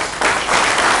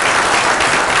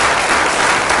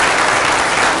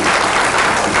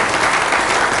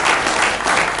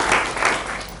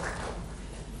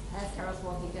 As Carol's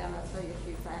walking down, I'll tell you a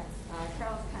few facts.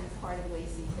 Carol's kind of part of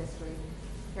Lacey history.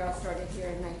 Carol started here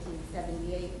in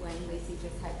 1978 when Lacey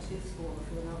just had 2 schools,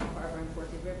 Lenoka Harbor and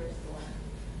Forked River School.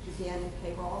 She began in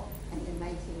K-Hall, and in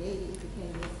 1980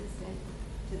 became the assistant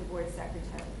to the board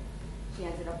secretary. She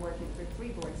ended up working for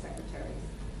 3 board secretaries,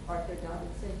 Arthur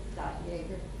Donaldson, Dot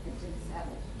Yeager, and Jim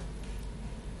Savage.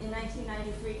 In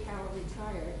 1993, Carol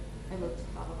retired and moved to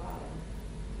Colorado.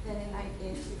 Then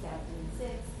in 2006,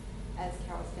 as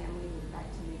Carol's family moved back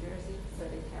to New Jersey, so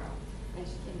did Carol, and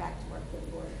she came back to work for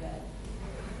the Board of Ed.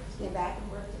 She came back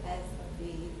and worked as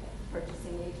the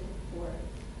purchasing agent for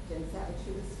Jim Savage,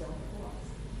 who was still her boss.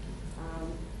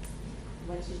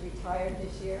 When she retired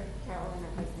this year, Carol and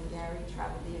her husband Gary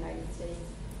traveled the United States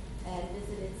and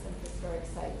visited some historic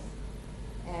sites.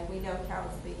 And we know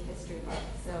Carol's a big history buff,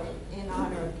 so in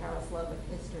honor of Carol's love of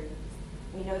history,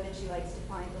 we know that she likes to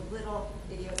find the little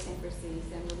idiosyncrasies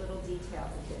and the little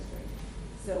details of history.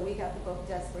 So we got the book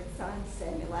Desperate Sons,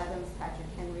 Samuel Adams, Patrick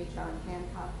Henry, John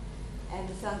Hancock, and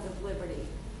the Sons of Liberty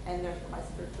and their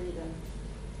quest for freedom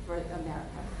for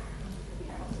America.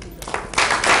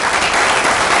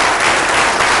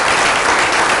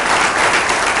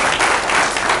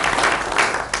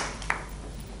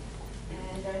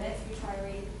 And our next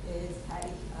retiree is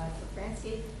Patty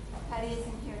Safransky. Patty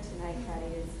isn't here tonight.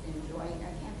 Patty is enjoying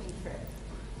a camping trip.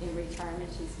 In retirement,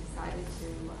 she's decided to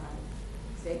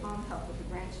stay home, help with the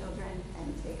grandchildren,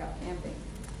 and take up camping.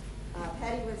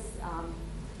 Patty was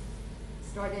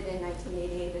started in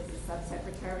 1988 as a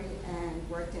subsecretary and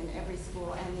worked in every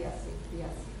school and the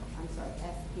SPS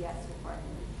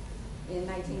department. In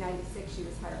 1996, she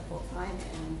was hired full-time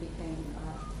and became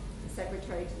the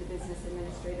secretary to the business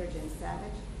administrator, Jim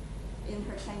Savage. In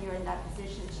her tenure in that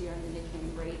position, she earned the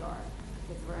nickname Radar,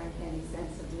 with a very uncanny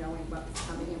sense of knowing what was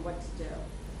coming and what to do.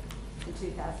 In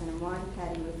 2001,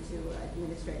 Patty moved to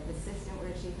administrative assistant,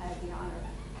 where she had the honor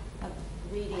of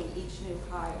reading each new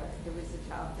hire. It was a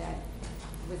job that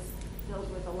was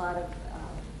filled with a lot of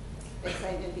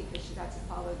excitement because she got to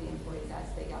follow the employees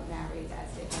as they got married, as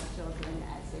they had children,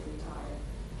 as they retired.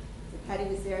 So Patty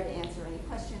was there to answer any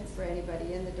questions for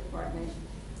anybody in the department,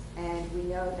 and we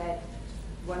know that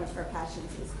one of her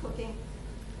passions is cooking,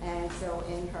 and so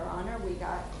in her honor, we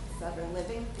got Southern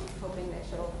Living, hoping that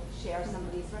she'll share some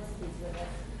of these recipes with us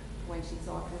when she's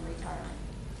off in retirement.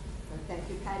 So thank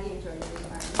you, Patty. Enjoy your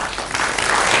retirement.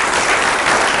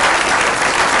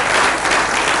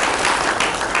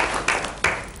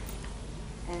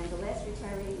 And the last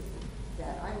retiree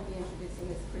that I will be introducing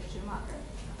is Chris Schumacher.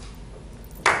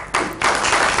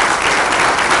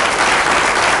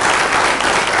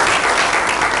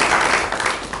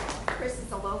 Chris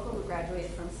is a local who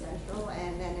graduated from Central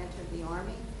and then entered the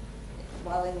Army.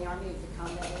 While in the Army, he was a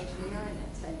combat engineer and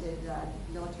attended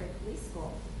military police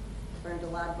school. Earned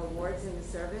a lot of awards in the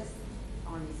service,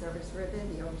 Army Service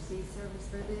Ribbon, the Overseas Service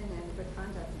Ribbon, and the Good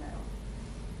Conduct Medal.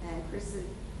 And Chris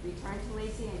returned to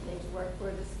Lacey and came to work for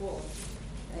the school.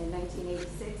 In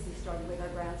 1986, he started with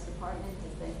our grounds department,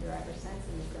 has been here ever since,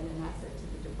 and has been an asset to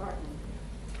the department.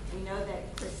 We know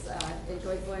that Chris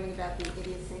enjoys learning about the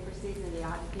idiosyncrasies and the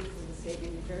oddities of the state of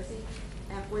New Jersey,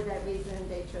 and for that reason,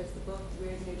 they chose the book,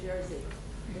 Weird New Jersey.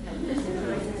 We hope Chris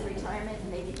enjoys his retirement, and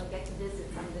maybe he'll get to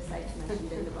visit some of the sites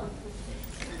mentioned in the book.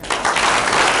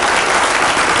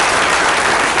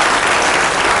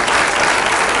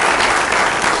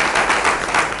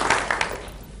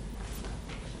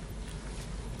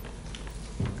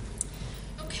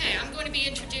 Okay, I'm going to be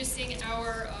introducing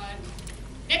our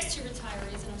next two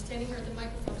retirees, and I'm standing here at the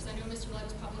microphone because I know Mr. Light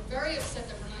is probably very upset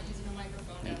that we're not using a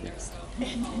microphone down there, so I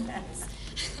apologize.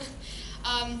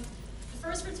 The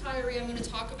first retiree I'm going to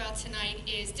talk about tonight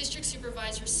is District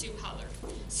Supervisor Sue Holler.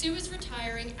 Sue is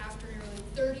retiring after nearly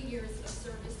 30 years of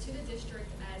service to the district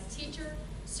as teacher,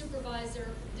 supervisor,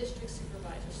 district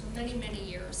supervisor, so many, many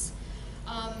years.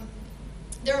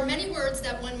 There are many words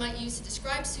that one might use to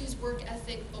describe Sue's work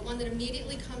ethic, but one that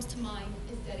immediately comes to mind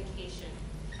is dedication.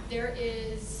 There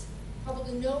is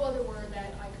probably no other word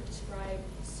that I could describe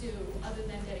Sue other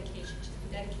than dedication. She's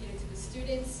been dedicated to the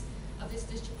students of this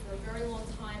district for a very long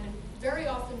time, and very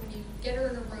often when you get her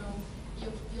in a room,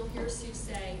 you'll hear Sue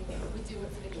say, we do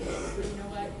it for the kids. You know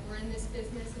what, we're in this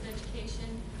business of education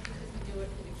because we do it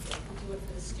for the kids, we do it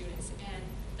for the students, and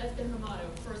that's been her motto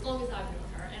for as long as I've known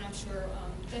her, and I'm sure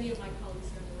many of my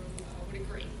colleagues here in the room would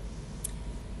agree.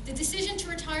 The decision to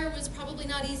retire was probably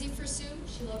not easy for Sue.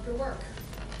 She loved her work.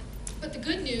 But the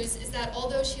good news is that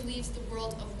although she leaves the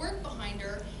world of work behind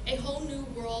her, a whole new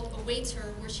world awaits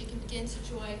her where she can begin to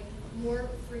enjoy more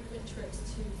frequent trips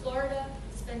to Florida,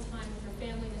 spend time with her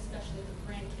family, and especially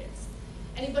her grandkids.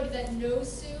 Anybody that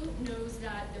knows Sue knows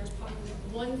that there's probably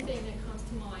one thing that comes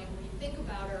to mind when you think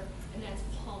about her, and that's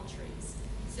palm trees.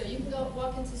 So you can go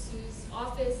walk into Sue's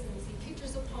office and see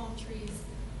pictures of palm trees,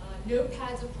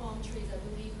 notepads of palm trees. I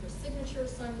believe her signature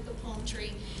is signed with the palm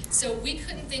tree. So we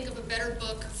couldn't think of a better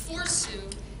book for Sue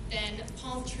than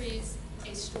Palm Trees,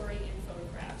 A Story in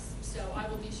Photographs. So I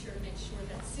will be sure to make sure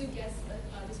that Sue gets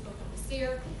this book on the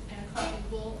seer, and a copy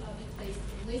will be placed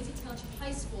in Lacey Township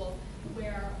High School,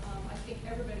 where I think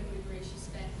everybody would agree she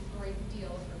spent a great deal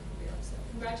of her career. So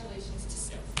congratulations to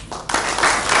Sue.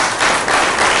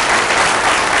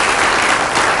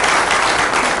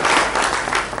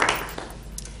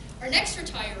 Our next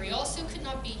retiree also could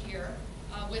not be here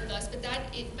with us, but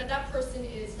that person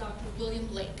is Dr.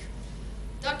 William Lake.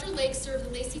 Dr. Lake served the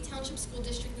Lacey Township School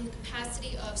District in the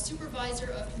capacity of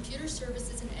Supervisor of Computer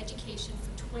Services and Education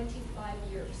for 25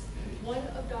 years. One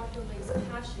of Dr. Lake's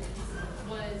passions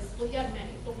was, well, he had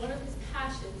many, but one of his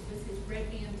passions was his red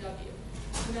BMW.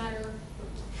 No matter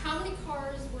how many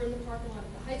cars were in the parking lot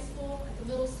at the high school, at the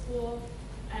middle school,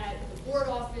 at the board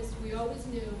office, we always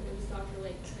knew it was Dr.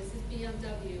 Lake because his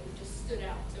BMW just stood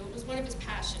out. So it was one of his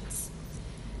passions.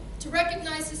 To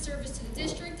recognize his service to the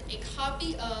district, a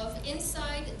copy of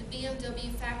Inside the BMW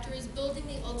Factory's Building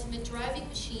the Ultimate Driving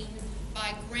Machine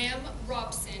by Graham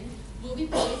Robson will be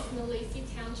placed in the Lacey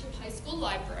Township High School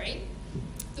Library.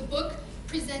 The book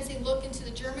presents a look into the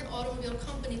German automobile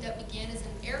company that began as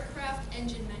an aircraft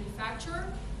engine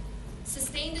manufacturer,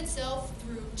 sustained itself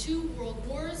through 2 world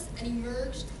wars, and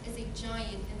emerged as a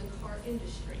giant in the car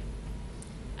industry.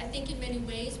 I think in many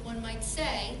ways one might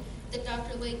say that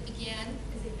Dr. Lake began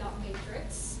as a dot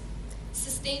matrix,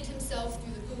 sustained himself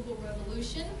through the Google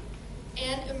revolution,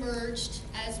 and emerged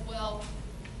as well,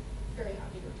 very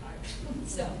happy to retire.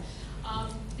 So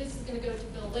this is going to go to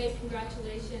Bill Lake.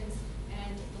 Congratulations.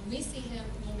 And when we see him,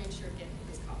 we'll make sure to get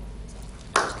his copy.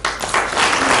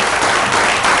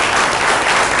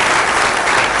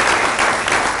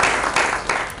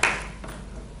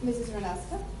 Mrs.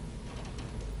 Renesca?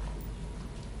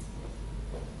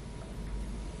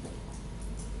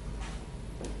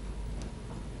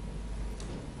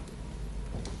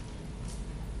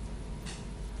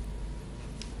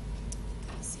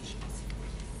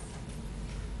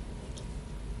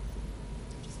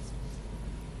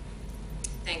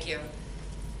 Thank you.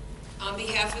 On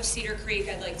behalf of Cedar Creek,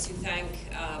 I'd like to thank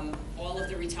all of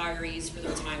the retirees for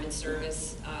their time and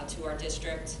service to our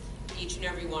district. Each and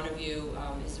every one of you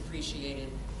is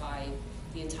appreciated by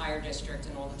the entire district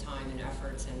and all the time and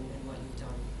efforts and what you've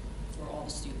done for all the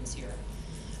students here.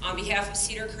 On behalf of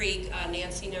Cedar Creek,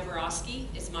 Nancy Neverosky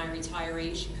is my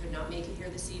retiree. She could not make it here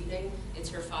this evening.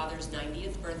 It's her father's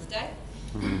 90th birthday.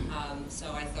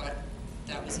 So I thought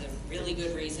that was a really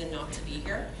good reason not to be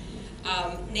here.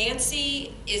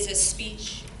 Nancy is a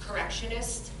speech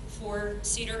correctionist for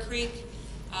Cedar Creek.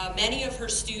 Many of her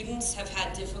students have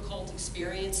had difficult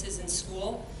experiences in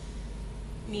school,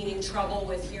 meaning trouble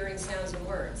with hearing sounds and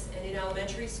words. And in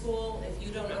elementary school, if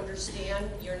you don't understand,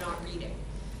 you're not reading.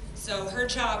 So her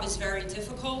job is very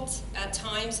difficult at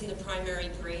times in the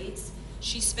primary grades.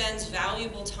 She spends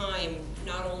valuable time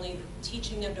not only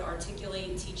teaching them to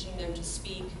articulate, teaching them to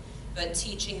speak, but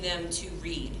teaching them to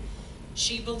read.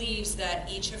 She believes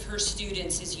that each of her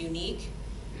students is unique,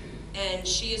 and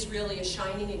she is really a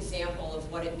shining example of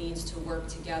what it means to work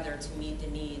together to meet the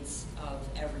needs of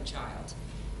every child.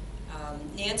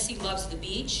 Nancy loves the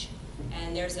beach,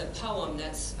 and there's a poem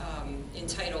that's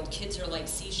entitled "Kids Are Like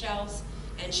Seashells,"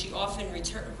 and she often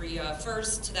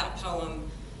refers to that poem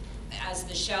as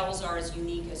the shells are as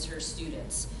unique as her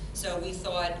students. So we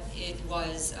thought it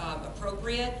was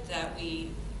appropriate that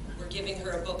we were giving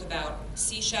her a book about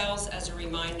seashells as a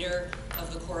reminder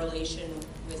of the correlation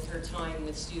with her time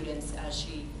with students as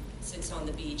she sits on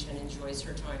the beach and enjoys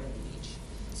her time at the beach.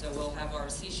 So we'll have our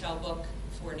seashell book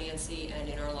for Nancy and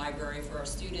in our library for our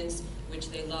students, which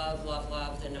they love, love,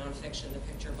 love, the nonfiction, the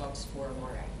picture books for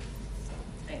Moray. So,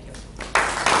 thank you.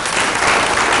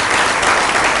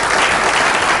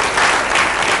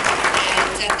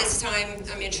 And at this time,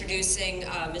 I'm introducing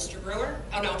Mr. Brewer.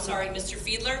 Oh no, I'm sorry, Mr.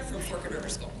 Fiedler from Forked River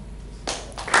School.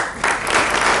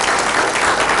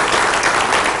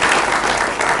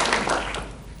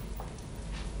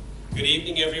 Good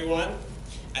evening, everyone.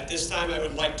 At this time, I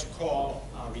would like to call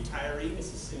retiree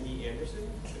Mrs. Cindy Anderson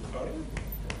to the podium.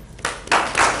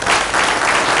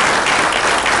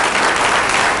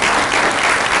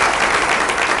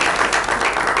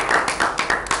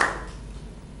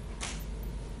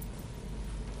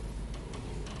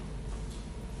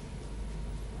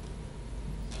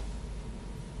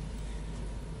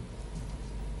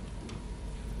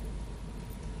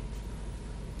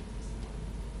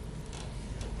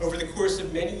 Over the course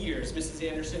of many years, Mrs.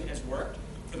 Anderson has worked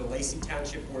for the Lacey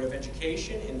Township Board of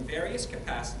Education in various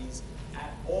capacities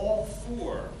at all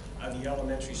 4 of the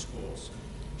elementary schools.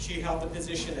 She held the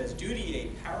position as duty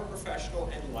aide, paraprofessional,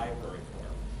 and library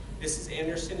clerk. Mrs.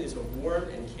 Anderson is a warm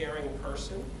and caring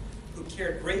person who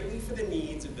cared greatly for the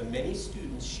needs of the many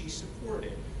students she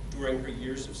supported during her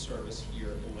years of service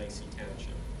here in Lacey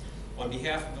Township. On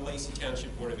behalf of the Lacey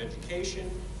Township Board of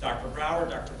Education, Dr. Brower,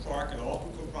 Dr. Clark, and all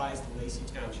who comprise the Lacey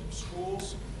Township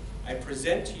Schools, I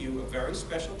present to you a very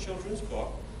special children's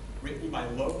book written by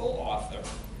local author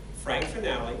Frank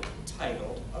Finale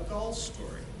titled A Gull's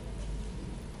Story.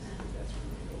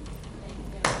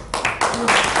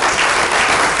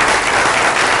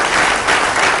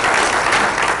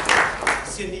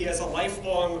 Cindy, as a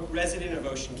lifelong resident of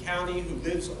Ocean County who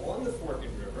lives on the Forked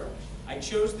River, I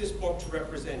chose this book to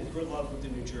represent your love of the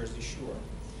New Jersey Shore.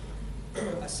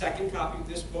 A second copy of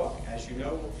this book, as you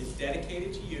know, is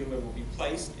dedicated to you and will be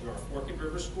placed in our Forked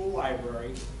River School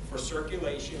Library for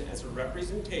circulation as a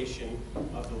representation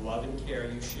of the love and care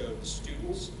you showed the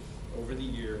students over the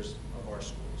years of our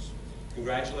schools.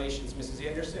 Congratulations, Mrs.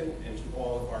 Anderson, and to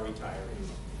all of our retirees.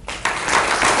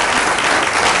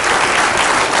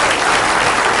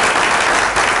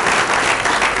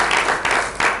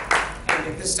 And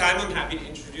at this time, I'm happy to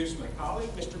introduce my colleague,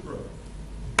 Mr. Brewer.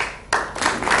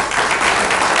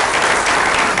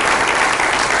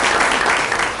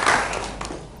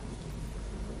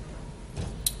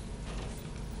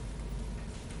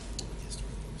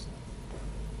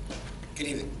 Good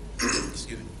evening.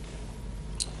 Excuse me.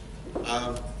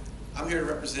 I'm here to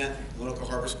represent Winoka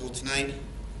Harbor School tonight.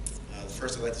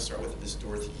 First, I'd like to start with Ms.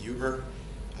 Dorothy Huber.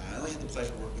 I only had the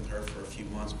pleasure of working with her for a few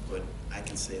months, but I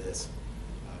can say this.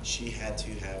 She had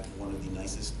to have one of the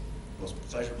nicest, most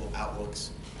pleasurable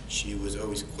outlooks. She was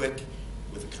always quick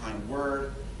with a kind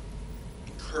word,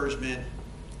 encouragement,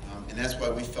 and that's why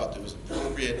we felt it was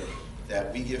appropriate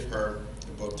that we give her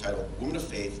the book titled Woman of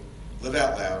Faith, Live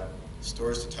Out Loud,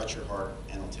 Stories to Touch Your Heart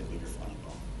and will Tickle Your Funny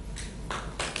Bone.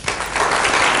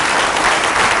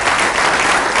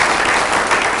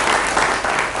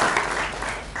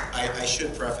 I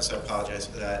should preface, I apologize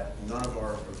for that, none of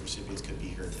our recipients could be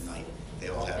here tonight. They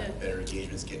all have better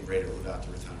engagements getting ready to live out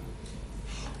their retirement.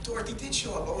 Dorothy did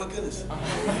show up. Oh my goodness.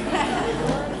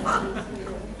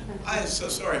 I am so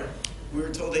sorry. We were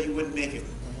told that you wouldn't make it.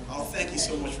 Oh, thank you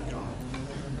so much for coming.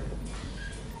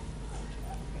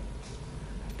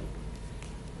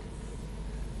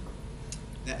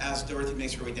 Now, as Dorothy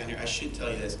makes her way down here, I should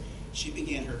tell you this. She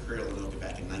began her career at Lenoka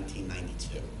back in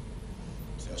 1992.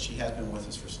 So she has been with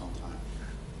us for some time.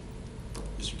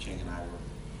 Mr. King and I were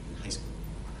in high school.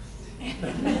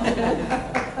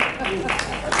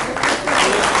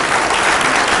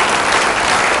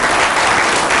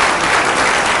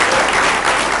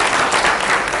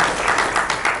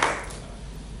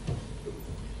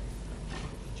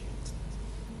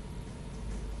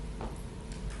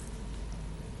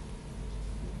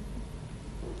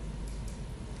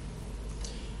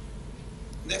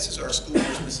 Next is our school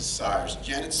nurse, Mrs. Sires.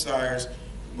 Janet Sires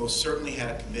most certainly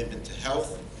had a commitment to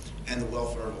health and the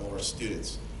welfare of all our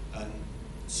students.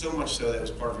 So much so that it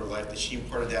was part of her life that she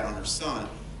imparted that on her son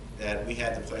that we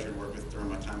had the pleasure to work with during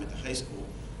my time at the high school,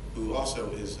 who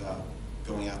also is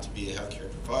going out to be a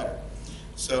healthcare provider.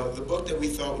 So the book that we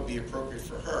thought would be appropriate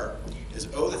for her is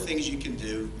Oh, the Things You Can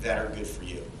Do That Are Good for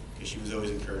You, because she was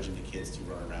always encouraging the kids to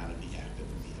run around and be active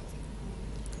and be healthy.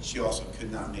 She also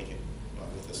could not make it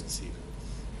with us this evening.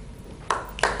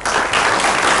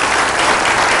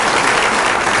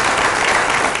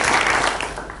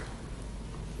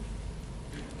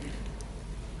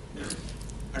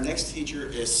 Our next teacher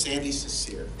is Sandy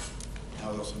Cecere. I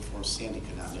was also informed Sandy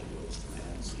could not make it with us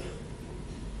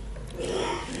tonight.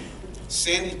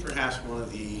 Sandy's perhaps one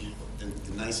of the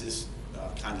nicest,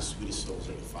 kind of sweetest souls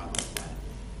that you find on the planet.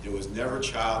 There was never a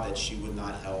child that she would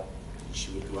not help. She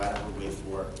would go out of her way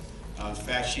for. In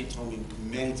fact, she told me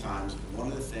many times one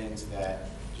of the things that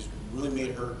just really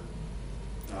made her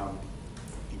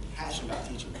be passionate about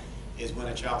teaching is when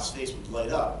a child's face would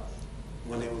light up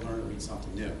when they would learn to read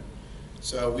something new.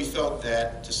 So we felt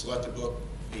that to select a book,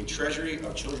 A Treasury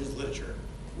of Children's Literature,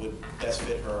 would best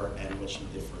fit her and what she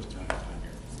did for us during her time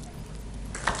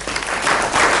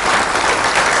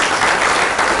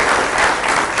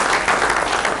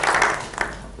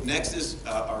here. Next is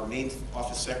our main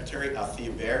office secretary,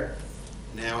 Althea Baird.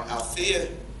 Now, Althea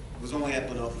was only at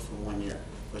Lenoka for 1 year,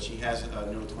 but she has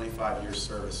nearly 25 years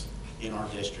service in our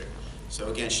district. So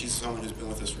again, she's someone who's been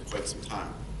with us for quite some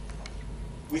time.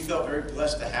 We felt very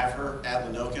blessed to have her at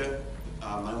Lenoka.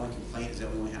 My only complaint is that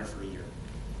we only had her for a year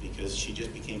because she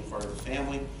just became part of the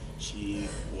family. She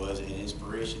was an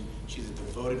inspiration. She's a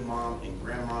devoted mom and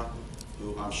grandma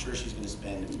who I'm sure she's going to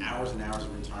spend hours and hours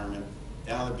of retirement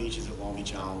down on the beaches at Long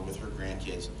Beach Island with her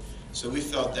grandkids. So we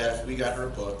felt that if we got her a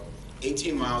book,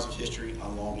 18 Miles of History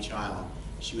on Long Beach Island,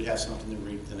 she would have something to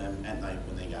read to them at night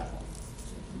when they got home.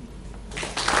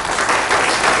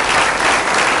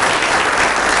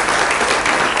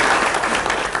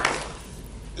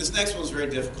 This next one is very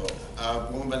difficult. A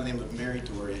woman by the name of Mary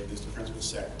Doria, who's the principal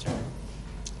secretary.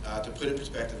 To put it in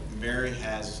perspective, Mary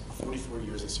has 44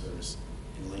 years of service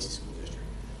in the Lacey School District.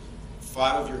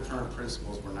 5 of your current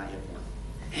principals were not yet born.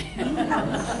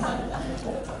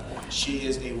 She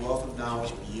is a wealth of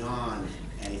knowledge beyond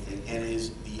anything and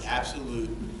is the absolute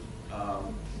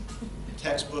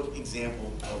textbook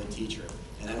example of a teacher.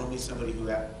 And I don't mean somebody who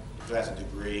has a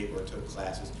degree or took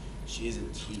classes. She is a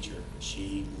teacher.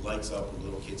 She lights up when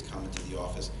little kids come into the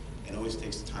office and always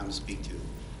takes the time to speak to them.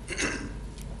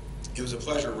 It was a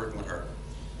pleasure working with her.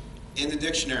 In the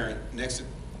dictionary, next to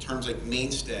terms like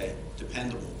mainstay,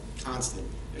 dependable, constant,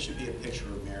 there should be a picture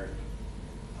of Mary.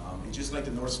 And just like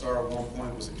the North Star at one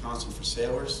point was a constant for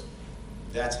sailors,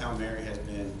 that's how Mary has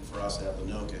been for us at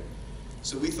Lenoka.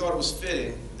 So we thought it was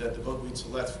fitting that the book we'd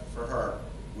select for her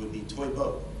would be Toy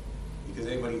Boat, because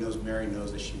anybody who knows Mary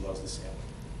knows that she loves to sail.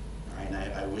 All right,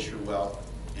 and I wish her well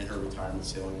in her retirement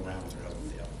sailing around with her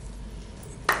husband Dale.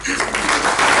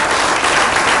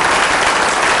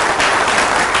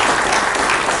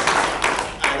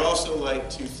 I'd also like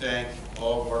to thank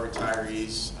all of our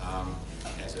retirees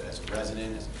as a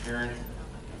resident, as a parent,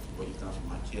 for what you've done for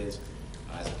my kids,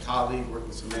 as a colleague, working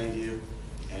with so many of you,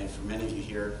 and for many of you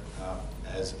here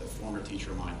as a former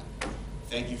teacher of mine.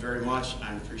 Thank you very much.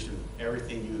 I'm appreciative of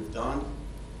everything you have done,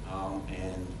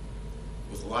 and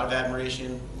with a lot of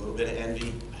admiration, a little bit of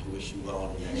envy, I wish you well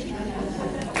on your next year.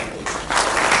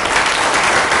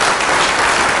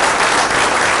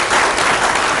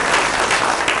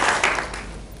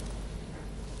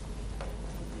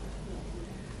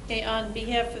 Okay, on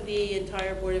behalf of the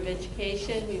entire Board of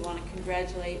Education, we want to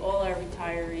congratulate all our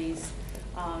retirees.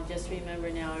 Just remember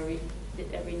now,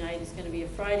 every night is going to be a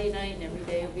Friday night, and every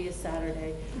day will be a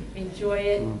Saturday. Enjoy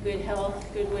it. Good health,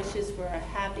 good wishes for a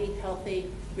happy, healthy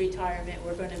retirement.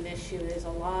 We're going to miss you. There's a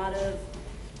lot of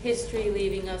history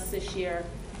leaving us this year,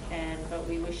 but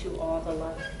we wish you all the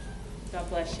luck. God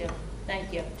bless you.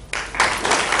 Thank you.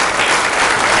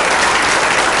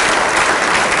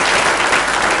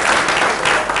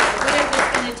 We're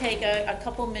just going to take a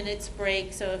couple minutes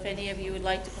break, so if any of you would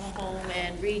like to go home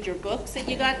and read your books that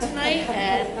you got tonight,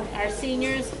 and our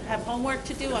seniors have homework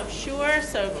to do, I'm sure,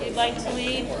 so if you'd like to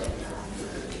leave,